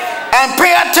and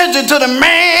pay attention to the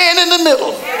man in the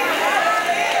middle.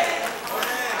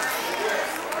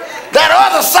 That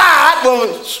other side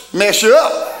will mess you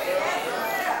up.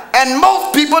 And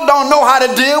most people don't know how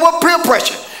to deal with peer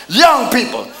pressure. Young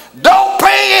people, don't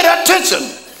pay attention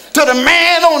to the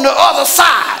man on the other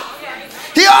side.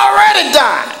 He already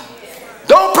died.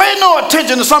 Don't pay no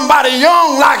attention to somebody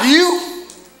young like you.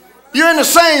 You're in the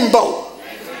same boat.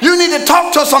 You need to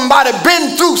talk to somebody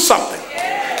been through something.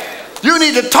 You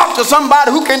need to talk to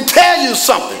somebody who can tell you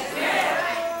something.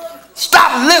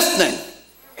 Stop listening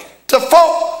to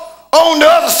folk on the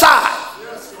other side.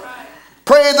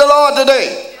 Praise the Lord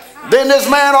today. Then this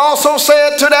man also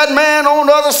said to that man on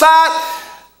the other side,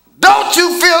 don't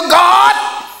you fear God?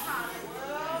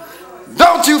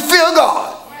 Don't you fear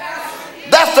God?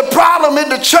 That's the problem in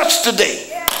the church today.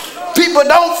 People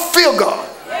don't fear God.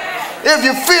 If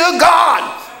you fear God,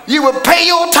 you will pay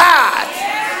your tithe.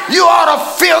 You ought to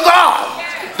fear God.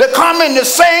 To come in the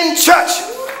same church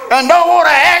and don't want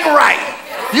to act right,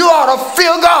 you ought to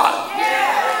fear God.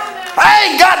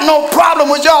 I ain't got no problem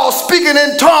with y'all speaking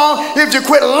in tongues if you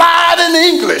quit lying in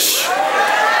English.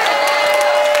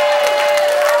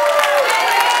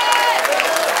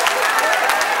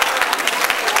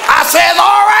 I said it's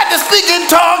all right to speak in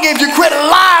tongues if you quit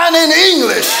lying in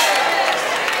English.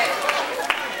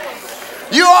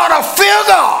 You ought to fear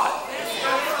God.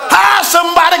 How's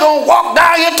somebody gonna walk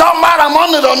down here talking about I'm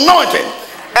under the anointing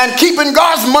and keeping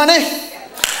God's money?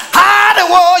 How in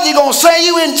the world you gonna say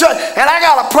you in church? And I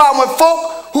got a problem with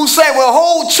folk who say, well,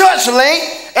 hold church late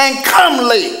and come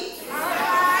late.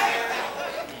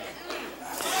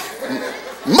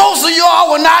 Most of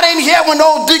y'all were not in here when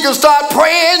those deacons start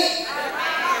praying.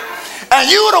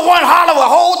 And you were the one hollering with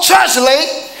whole church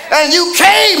late and you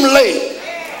came late.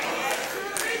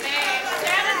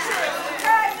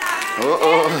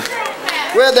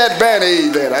 Where's that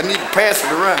band-aid at? I need to pass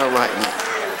it around right now.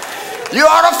 You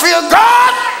ought to fear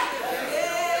God.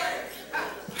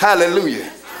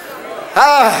 Hallelujah.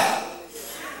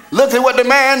 Look at what the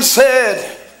man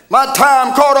said. My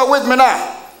time caught up with me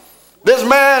now. This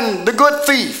man, the good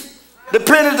thief, the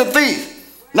penitent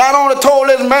thief, not only told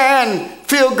this man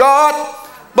fear God,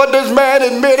 but this man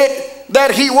admitted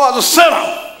that he was a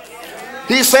sinner.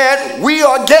 He said, we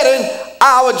are getting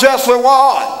our just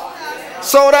reward.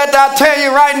 So that I tell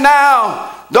you right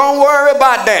now, don't worry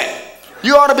about that.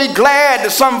 You ought to be glad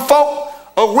that some folk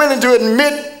are willing to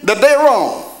admit that they're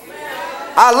wrong.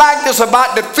 I like this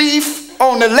about the thief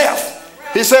on the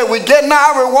left. He said, we're getting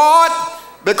our reward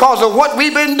because of what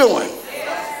we've been doing.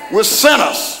 We're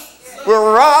sinners.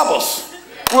 We're robbers.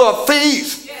 We're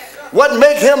thieves. What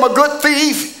made him a good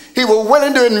thief? He was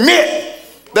willing to admit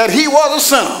that he was a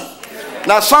sinner.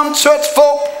 Now some church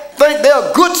folk think they're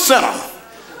a good sinner.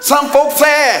 Some folks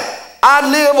say, I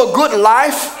live a good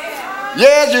life.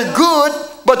 Yes, you're good,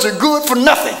 but you're good for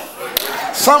nothing.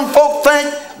 Some folk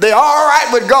think they're all right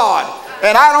with God,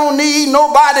 and I don't need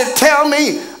nobody to tell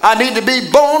me I need to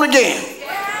be born again.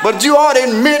 But you ought to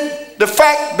admit the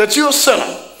fact that you're a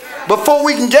sinner. Before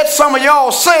we can get some of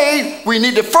y'all saved, we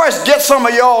need to first get some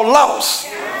of y'all lost.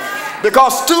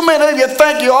 Because too many of you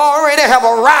think you already have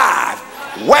arrived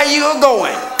where you're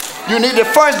going. You need to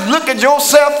first look at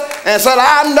yourself and say,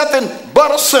 I'm nothing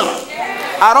but a sinner.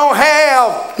 I don't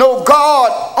have no God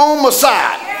on my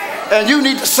side. And you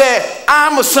need to say,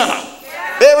 I'm a sinner.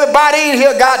 Everybody in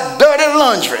here got dirty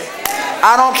laundry.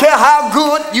 I don't care how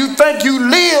good you think you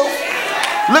live.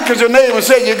 Look at your neighbor and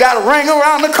say, you got a ring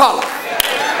around the collar.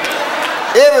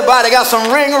 Everybody got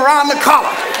some ring around the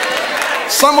collar.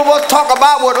 Some of us talk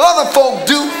about what other folk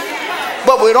do,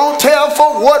 but we don't tell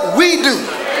folk what we do.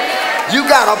 You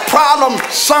got a problem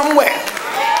somewhere.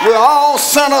 We're all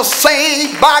sinners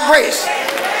saved by grace.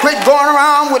 Quit going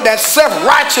around with that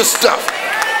self-righteous stuff,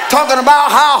 talking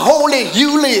about how holy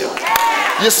you live.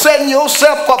 You're setting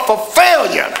yourself up for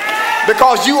failure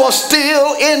because you are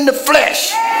still in the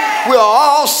flesh. We're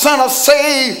all sinners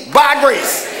saved by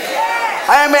grace.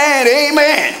 Amen,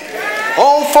 amen.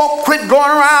 Old folk quit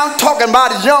going around talking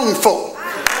about young folk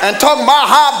and talking about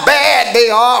how bad they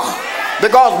are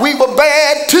because we were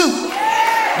bad too.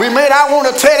 We may not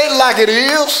want to tell it like it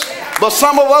is, but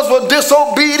some of us were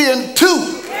disobedient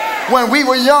too when we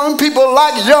were young people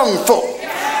like young folk.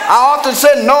 I often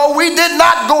said, no, we did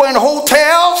not go in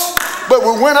hotels, but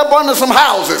we went up under some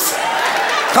houses.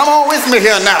 Come on with me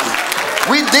here now.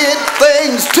 We did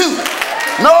things too.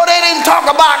 No, they didn't talk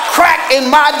about crack in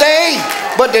my day,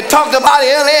 but they talked about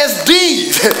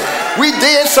LSD. We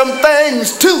did some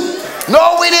things too.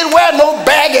 No, we didn't wear no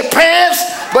baggy pants,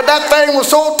 but that thing was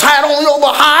so tight on your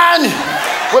behind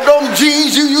with them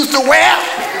jeans you used to wear,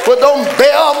 with them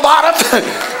bell bottoms.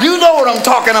 You know what I'm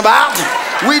talking about.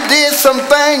 We did some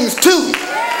things too.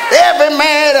 Every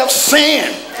man have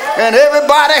sinned, and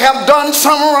everybody have done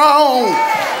something wrong.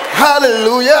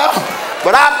 Hallelujah.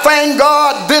 But I thank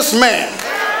God this man,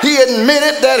 he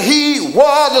admitted that he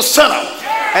was a sinner.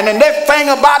 And the next thing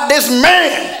about this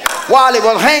man, while he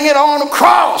was hanging on the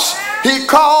cross, he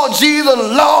called Jesus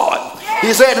Lord.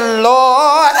 He said,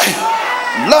 Lord,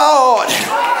 Lord,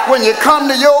 when you come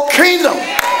to your kingdom,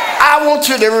 I want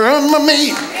you to remember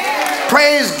me.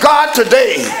 Praise God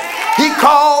today. He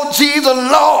called Jesus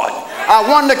Lord. I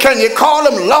wonder, can you call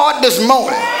him Lord this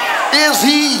morning? Is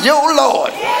he your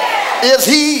Lord? Is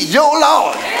he your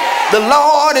Lord? The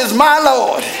Lord is my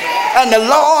Lord, and the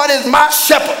Lord is my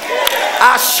shepherd.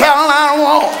 I shall not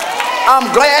want.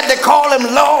 I'm glad they call him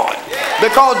Lord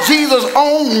because Jesus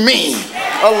owned me.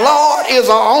 A Lord is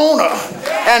an owner.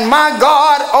 And my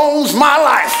God owns my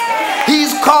life.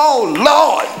 He's called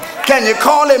Lord. Can you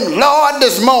call him Lord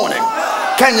this morning?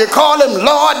 Can you call him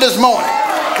Lord this morning?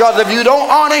 Because if you don't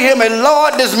honor him as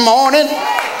Lord this morning,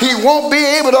 he won't be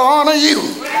able to honor you.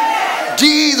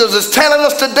 Jesus is telling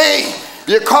us today,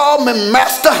 you call me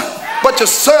master, but you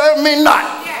serve me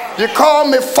not. You call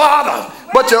me father,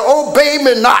 but you obey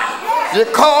me not. You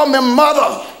call me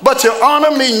mother, but you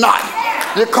honor me not.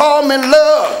 You call me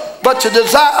love, but you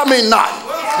desire me not.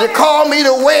 You call me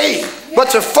the way,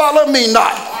 but you follow me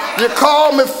not. You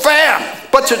call me fair,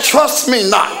 but you trust me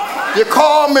not. You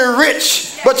call me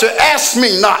rich, but you ask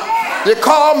me not. You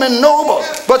call me noble,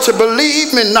 but you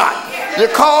believe me not. You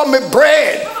call me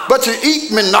bread, but you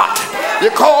eat me not.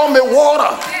 You call me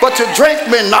water, but you drink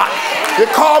me not. You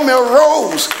call me a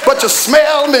rose, but you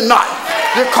smell me not.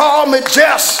 You call me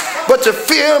just, but you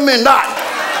fear me not.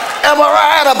 Am I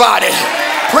right about it?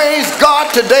 Praise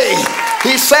God today.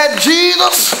 He said,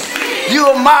 Jesus, you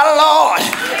are my Lord.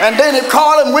 And then he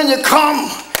called him, when you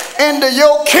come into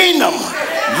your kingdom,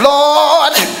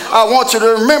 Lord, I want you to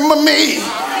remember me.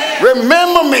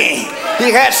 Remember me.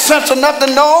 He had sense enough to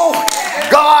know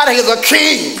God is a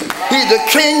king. He's the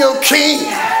King of kings.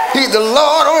 He's the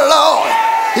Lord of lords.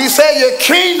 He said, your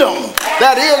kingdom,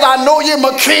 that is, I know you're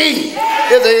my king.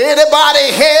 Is there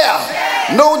anybody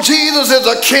here know Jesus is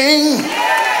a king?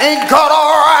 Ain't God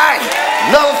all right?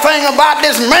 Another thing about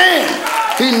this man,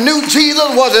 he knew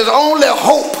Jesus was his only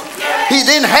hope. He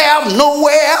didn't have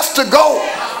nowhere else to go.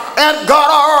 And God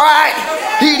all right,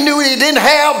 he knew he didn't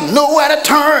have nowhere to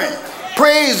turn.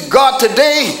 Praise God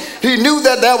today. He knew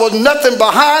that there was nothing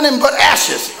behind him but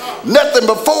ashes, nothing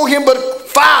before him but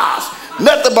fires,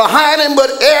 nothing behind him but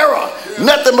error,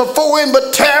 nothing before him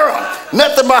but terror,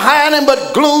 nothing behind him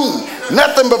but gloom,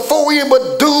 nothing before him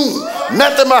but doom,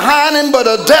 nothing behind him but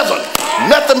a desert,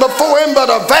 nothing before him but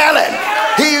a valley.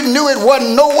 He knew it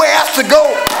wasn't nowhere else to go.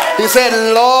 He said,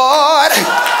 Lord,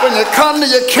 when you come to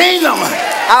your kingdom,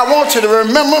 I want you to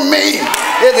remember me.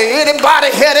 Is there anybody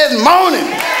here this morning?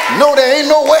 No, there ain't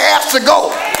nowhere else to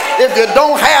go. If you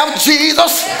don't have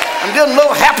Jesus, I'm getting a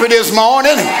little happy this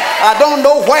morning. I don't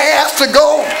know where else to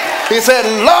go. He said,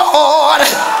 Lord,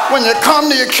 when you come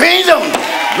to your kingdom,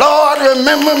 Lord,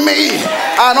 remember me.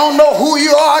 I don't know who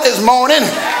you are this morning,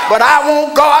 but I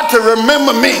want God to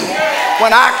remember me.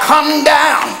 When I come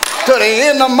down to the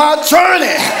end of my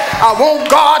journey, I want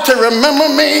God to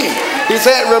remember me. He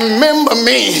said, remember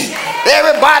me.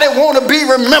 Everybody want to be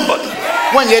remembered.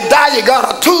 When you die, you got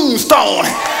a tombstone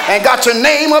and got your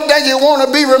name up there, you want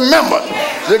to be remembered.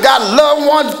 You got loved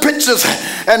ones' pictures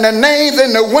and the names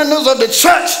in the windows of the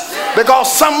church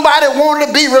because somebody wanted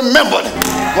to be remembered.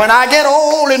 When I get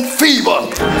old and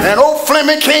feeble and old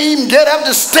Flemming can't get up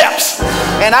the steps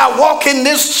and I walk in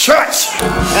this church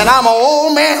and I'm an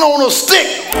old man on a stick,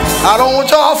 I don't want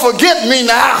y'all to forget me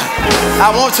now.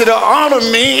 I want you to honor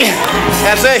me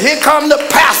and say, here come the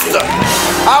pastor.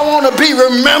 I want to be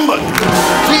remembered.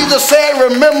 Jesus said,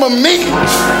 remember me.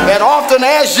 And often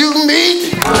as you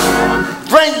meet,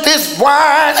 drink this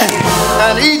wine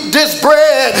and eat this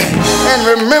bread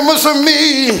and remembrance of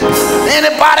me.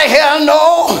 Anybody here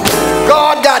know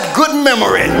God got good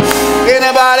memory?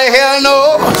 Anybody here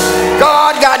know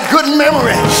God got good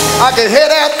memory? I can hear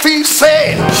that feet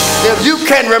say, if you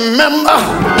can remember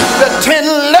the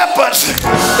 10 lepers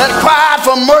that cried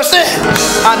for mercy,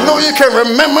 I know you can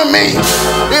remember me.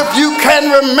 If you can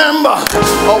remember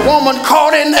a woman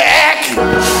caught in the act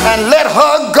and let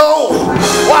her go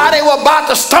while they were about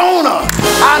to stone her,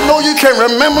 I know you can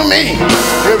remember me.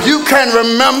 If you can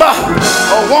remember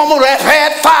a woman that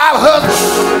had 5 husbands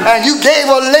and you gave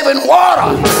her living water,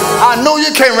 I know you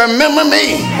can remember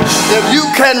me. If you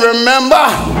can remember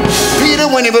Peter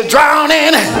when he was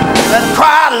drowning and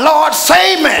cried, Lord,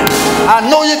 save me, I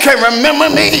know you can remember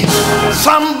me.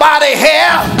 Somebody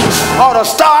here ought to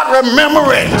start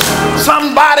remembering.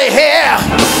 Somebody here,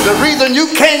 the reason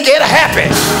you can't get happy,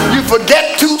 you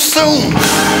forget too soon.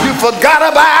 You forgot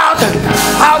about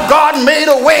how God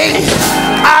made a way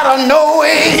out of no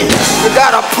way. You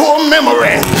got a poor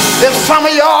memory. If some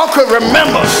of y'all could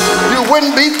remember, you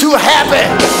wouldn't be too happy.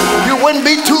 You wouldn't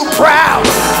be too proud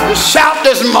to shout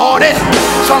this morning.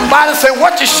 Somebody say,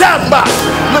 what you shouting about?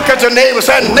 Look at your neighbor and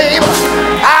say, neighbor,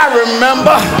 I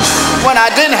remember when I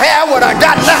didn't have what I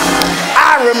got now.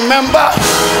 I remember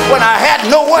when I had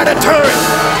nowhere to turn.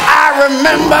 I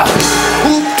remember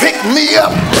who picked me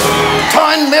up,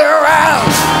 turned me around,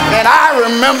 and I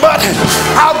remembered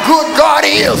how good God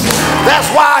is. That's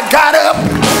why I got up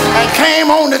and came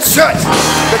on to church,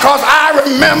 because I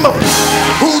remember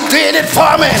who did it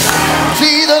for me.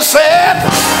 Jesus said,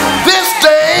 this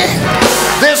day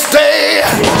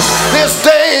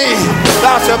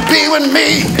thou shall be with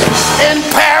me in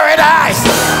paradise.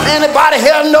 Anybody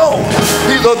here know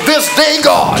he's a this day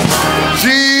God?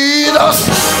 Jesus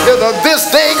is a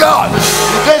this day God.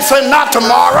 He didn't say not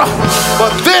tomorrow,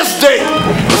 but this day.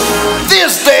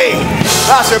 This day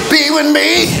thou shalt be with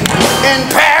me in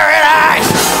paradise.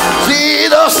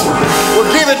 Jesus will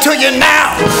give it to you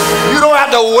now. You don't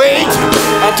have to wait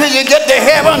until you get to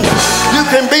heaven. You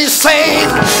can be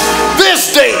saved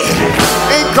this day.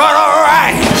 Ain't God all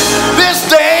right? This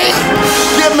day,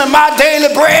 give me my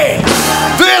daily bread.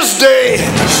 This day,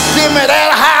 give me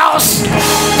that house.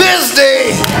 This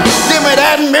day, give me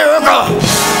that miracle.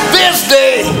 This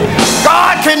day,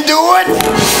 God can do it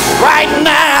right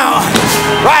now.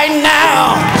 Right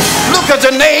now. Look at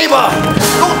your neighbor.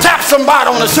 Go tap somebody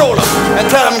on the shoulder and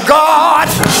tell them God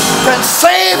can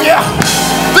save you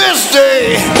this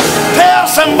day. Tell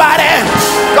somebody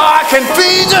God can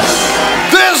feed you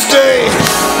this day.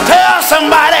 Tell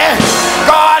somebody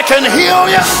God can heal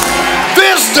you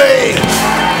this day.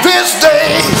 This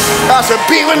day thou shalt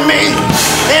be with me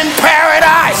in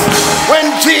paradise. When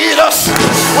Jesus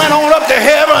went on up to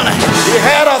heaven, he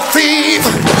had a thief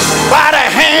by the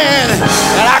hand,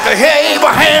 and I could hear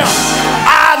Abraham,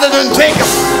 Isaac, and Jacob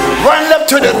running up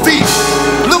to the thief,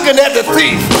 looking at the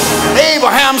thief.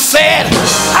 Abraham said,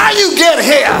 how you get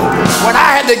here when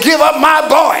I had to give up my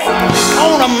boy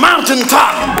on a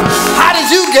mountaintop? How did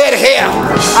you get here?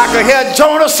 I could hear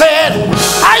Jonah said,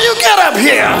 how you get up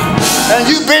here? And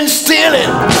you've been stealing,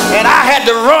 and I had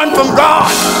to run from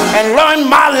God and learn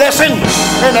my lesson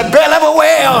in the belly of a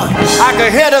whale. I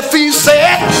could hear the thief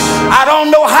said, I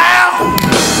don't know how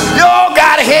you all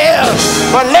got here,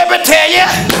 but let me tell you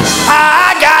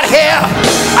how I got here.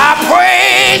 I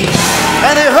prayed,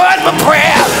 and he heard my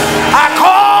prayer. I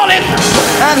called him,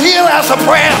 and he answered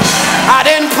prayer. I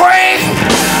didn't pray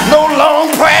no long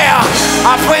prayer.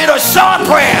 I prayed a short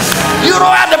prayer. You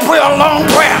don't have to pray a long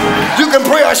prayer. You can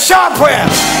pray a short prayer.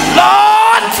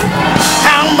 Lord,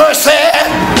 have mercy.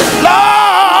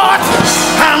 Lord,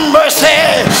 have mercy.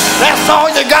 That's all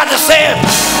you got to say.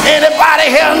 Anybody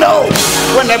here know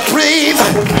when the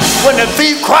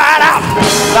thief cried out?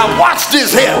 Now watch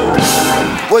this here.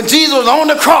 When Jesus was on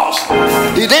the cross,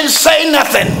 he didn't say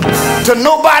nothing to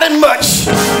nobody much.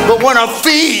 But when a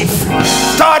thief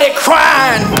started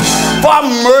crying for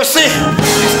mercy,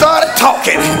 he started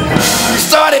talking. He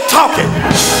started talking.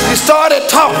 He started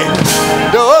talking.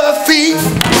 The other thief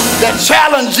that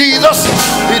challenged Jesus,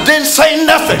 he didn't say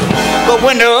nothing. But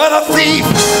when the other thief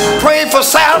prayed for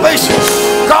salvation,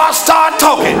 God started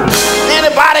talking.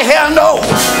 Anybody here know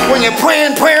when you pray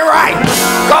and pray right,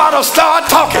 God will start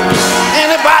talking.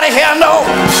 Anybody here know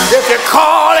if you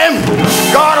call him,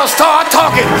 God will start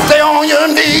talking. Stay on your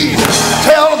knees.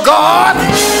 Tell God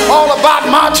all about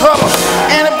my trouble.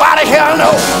 Anybody here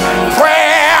know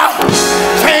prayer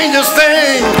changes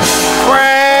things?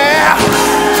 Prayer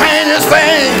changes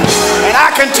things. And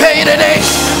I can tell you today,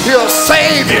 he'll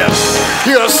save you.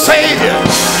 He'll save you.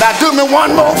 Now do me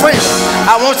one more favor.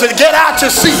 I want you to get out your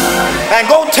seat and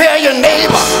go tell your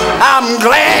neighbor, I'm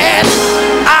glad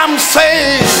I'm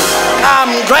saved.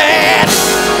 I'm glad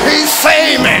he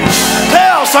saved me.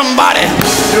 Tell somebody,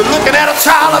 you're looking at a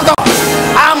child of God.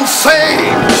 I'm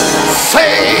saved.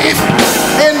 Saved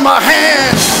in my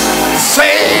hands.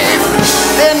 Saved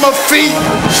in my feet.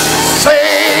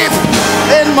 Saved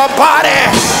in my body.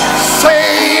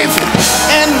 Saved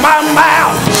in my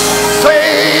mouth.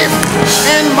 Saved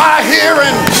in my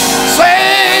hearing.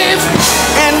 Saved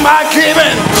in my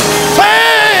giving.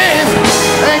 Saved.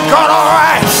 Ain't God all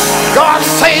right? God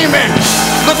saved me.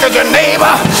 Look at your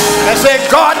neighbor and say,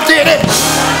 God did it.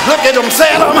 Look at them,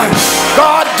 say them,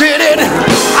 God did it.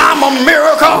 I'm a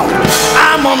miracle.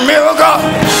 I'm a miracle.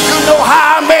 You know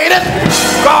how I made it?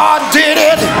 God did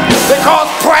it because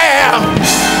prayer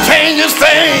changes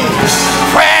things.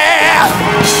 Prayer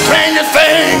changes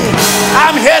things.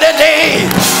 I'm here today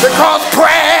because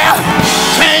prayer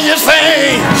changes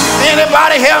things.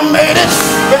 Anybody here made it?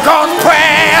 Because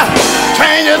prayer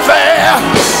changes things.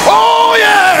 Oh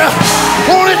yeah.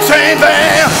 Won't it change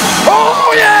things?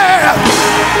 Oh yeah.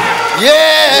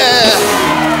 Yeah.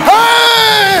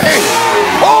 Hey.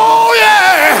 Oh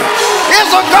yeah.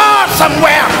 It's a God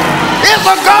somewhere. It's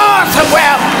a God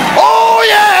somewhere. Oh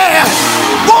yeah.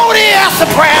 Won't he answer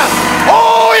prayer?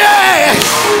 Oh yeah.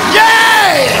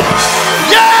 Yeah.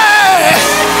 Yeah.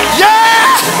 Yeah.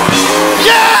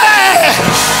 Yeah.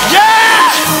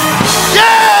 Yeah.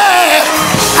 Yeah.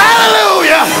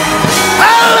 Hallelujah.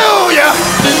 Hallelujah.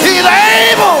 He's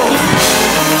able.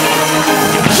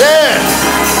 Yeah.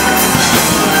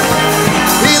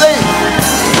 He's able.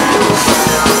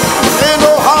 Ain't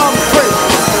no harm to pray.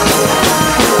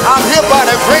 I'm here by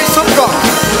the grace of God.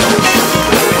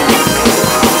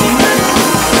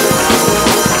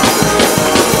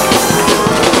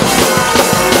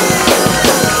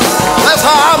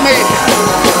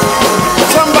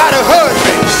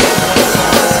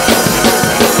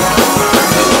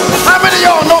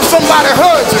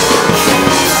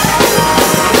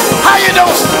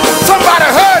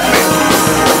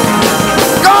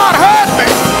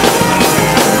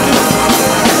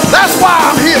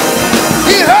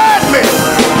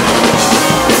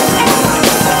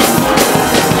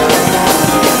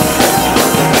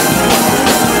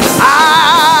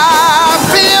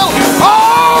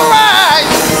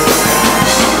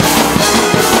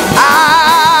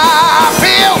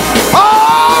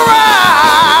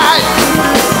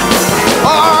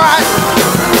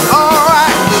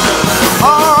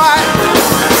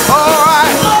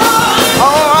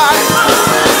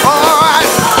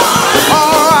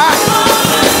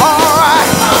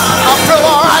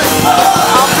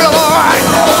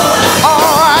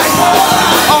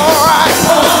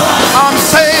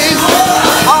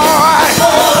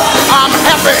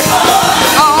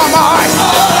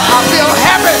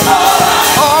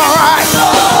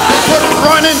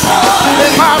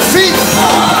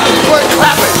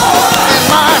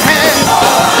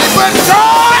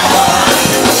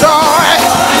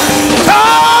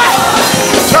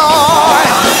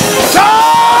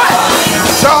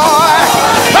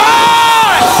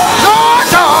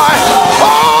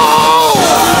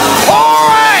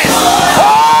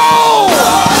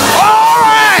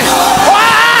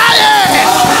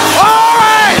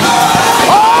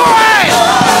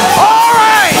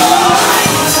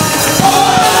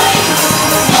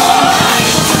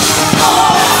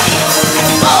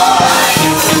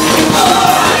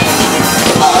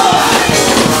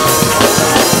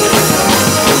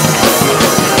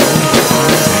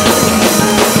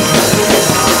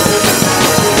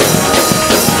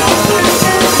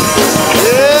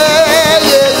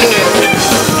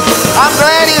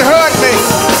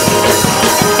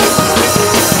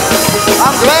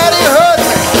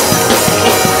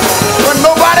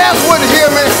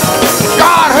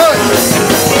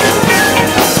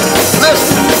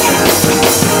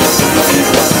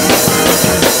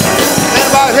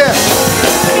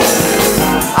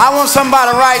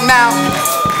 somebody right now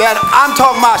that I'm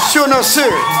talking about sure enough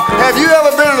serious. Have you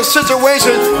ever been in a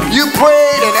situation you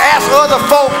prayed and asked other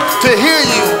folk to hear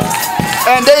you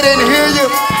and they didn't hear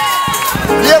you?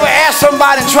 You ever ask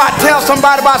somebody and try to tell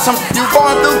somebody about something you're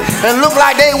going through and look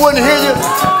like they wouldn't hear you?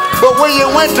 But when you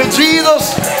went to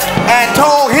Jesus and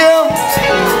told him,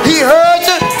 he heard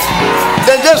you,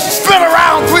 then just spin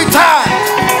around 3 times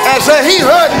and say, he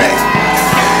heard me.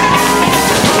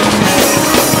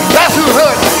 That's who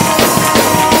heard me.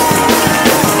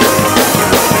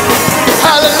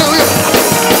 Hallelujah.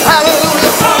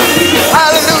 Hallelujah.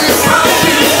 Hallelujah.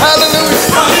 Hallelujah.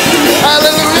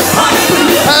 Hallelujah.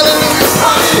 Hallelujah.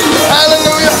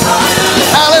 Hallelujah.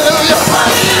 Hallelujah.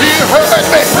 He heard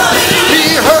me. He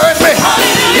heard me.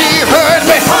 He heard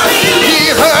me. He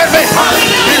heard me.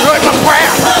 He heard my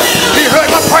prayer. He heard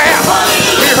my prayer.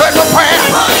 He heard my prayer.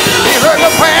 He heard my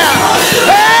prayer.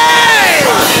 Hey!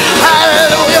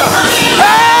 Hallelujah.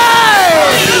 Hey!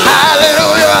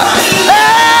 Hallelujah.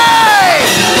 Hey!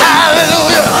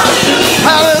 Hallelujah.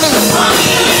 Hallelujah.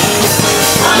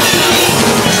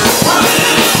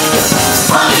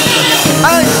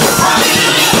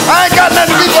 I ain't got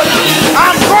nothing to be but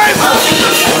I'm grateful.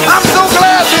 I'm so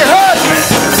glad you heard me.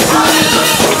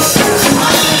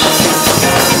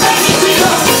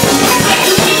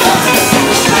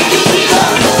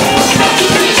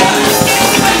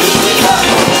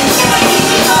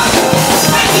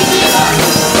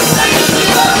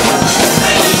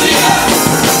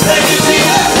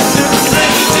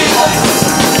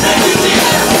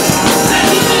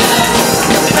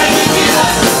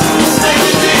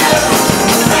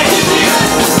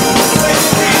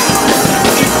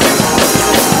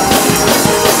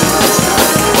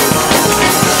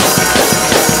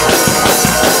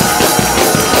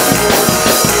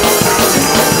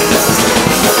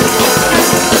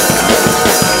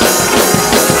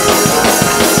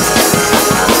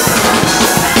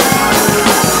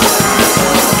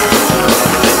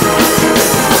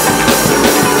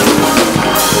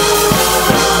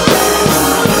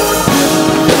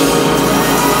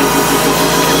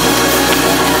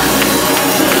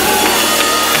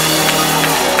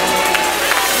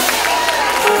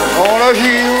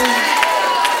 Hill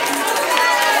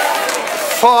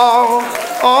far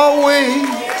away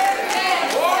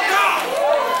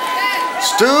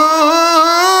stood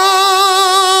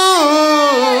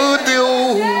the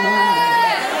old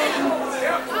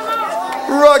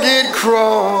rugged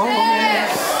cross,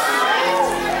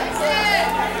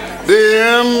 the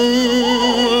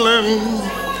emblem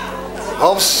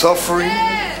of suffering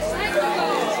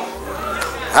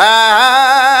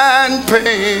and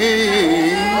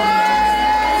pain.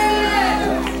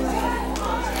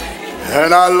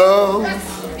 And I love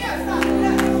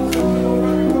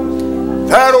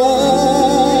that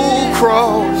old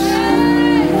cross.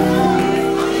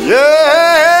 Yeah,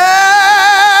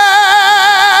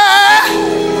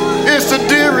 it's the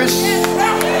dearest.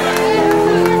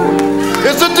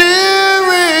 It's the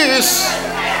dearest,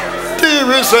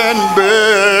 dearest and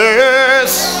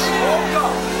best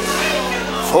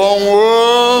from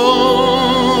world,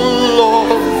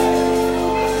 Lord,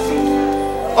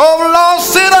 of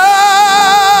lost sinners.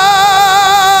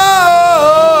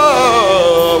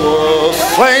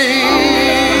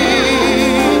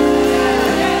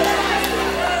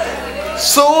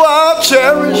 So I'll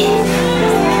cherish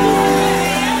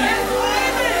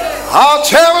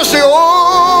the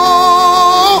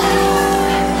old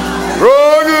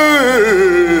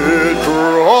rugged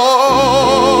cross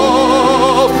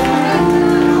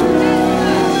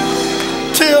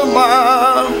till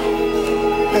my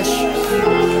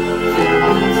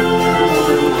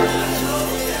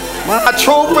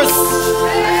trophies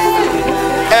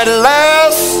at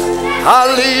last I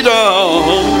lay down.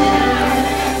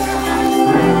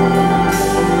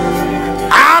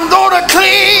 I'm gonna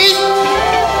cling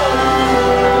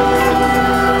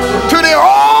to the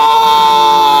old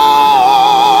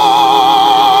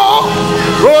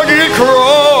rugged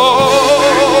cross,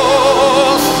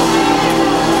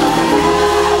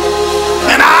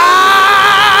 and I'll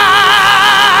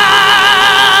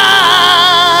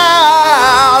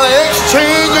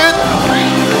exchange it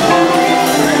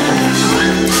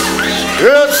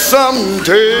if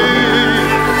someday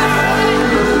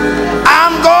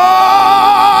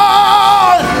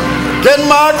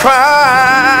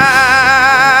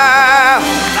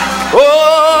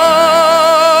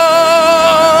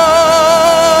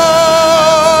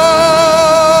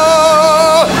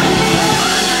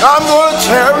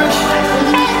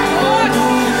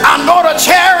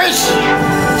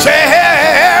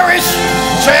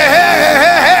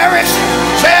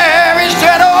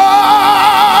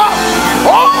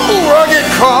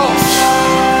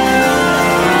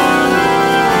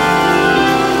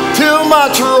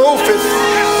trophies.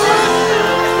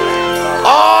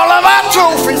 All of my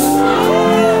trophies.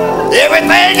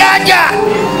 Everything I got.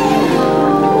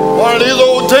 One of these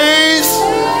old days,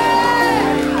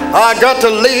 I got to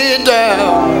lay it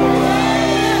down.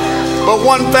 But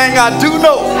one thing I do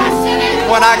know,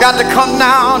 when I got to come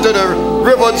down to the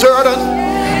river Jordan,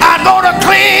 I'm gonna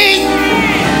clean.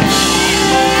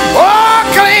 Oh,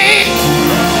 clean.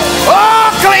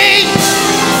 Oh, clean.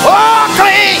 Oh,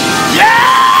 clean. Yeah!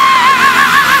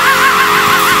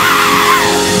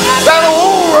 That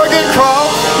old rugged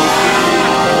cross.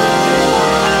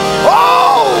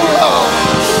 Oh, Lord.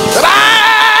 That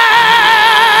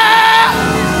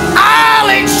I'll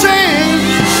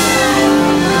exchange.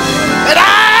 And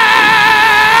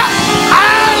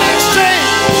I'll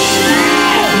exchange.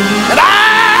 And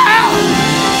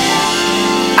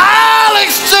I'll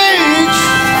exchange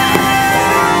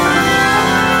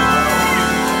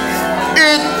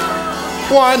it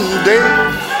one day.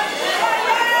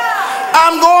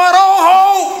 I'm going on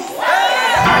home.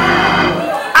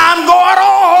 I'm going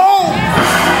on home.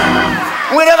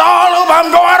 When it's all over,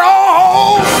 I'm going on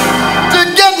home to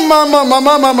get my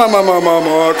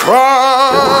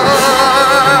cry.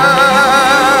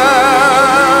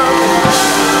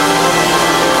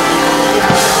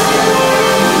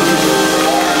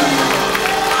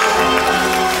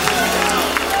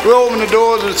 We open the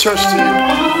doors of the church to you.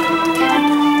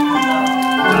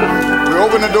 We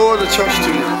open the doors of the church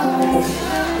to you.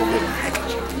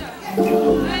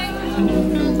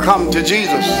 Come to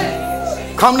Jesus.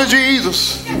 Come to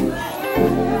Jesus.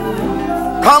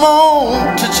 Come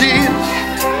on to Jesus.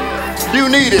 You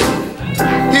need it.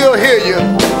 He'll hear you.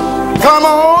 Come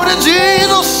on to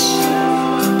Jesus.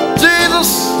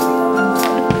 Jesus.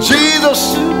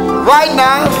 Jesus. Right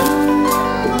now.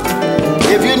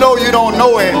 If you know you don't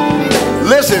know him,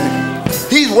 listen.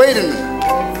 He's waiting.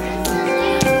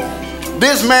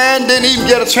 This man didn't even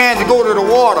get a chance to go to the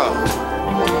water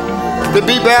to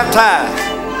be baptized.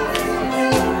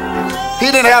 He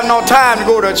didn't have no time to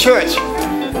go to church.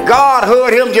 God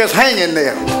heard him just hanging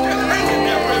there.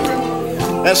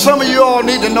 And some of you all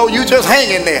need to know you just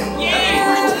hanging there.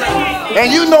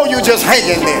 And you know you just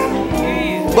hanging there.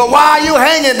 But while you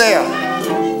hanging there,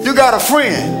 you got a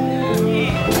friend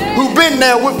who been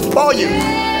there for you.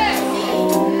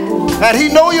 And he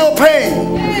know your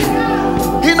pain.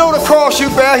 He know the cross you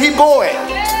bear. He bore it.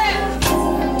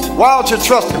 Why don't you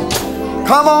trust him?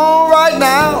 Come on right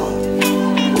now.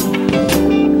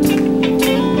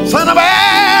 Son of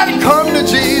man, come to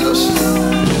Jesus.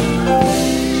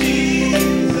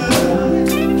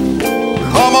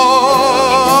 Come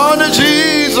on to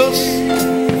Jesus.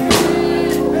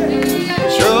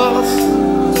 Just,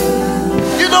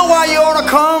 you know why you ought to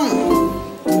come.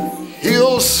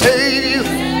 He'll save you.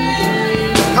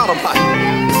 How about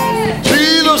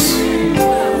Jesus?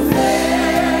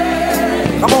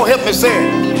 Come on, help me say it.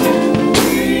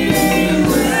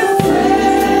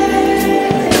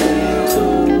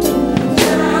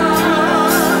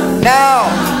 Now,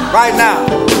 right now.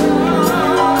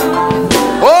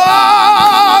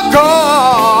 Oh,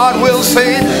 God will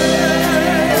save you.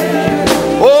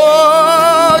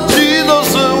 Oh,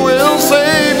 Jesus will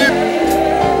save you.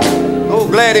 Oh,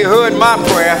 glad he heard my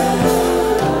prayer.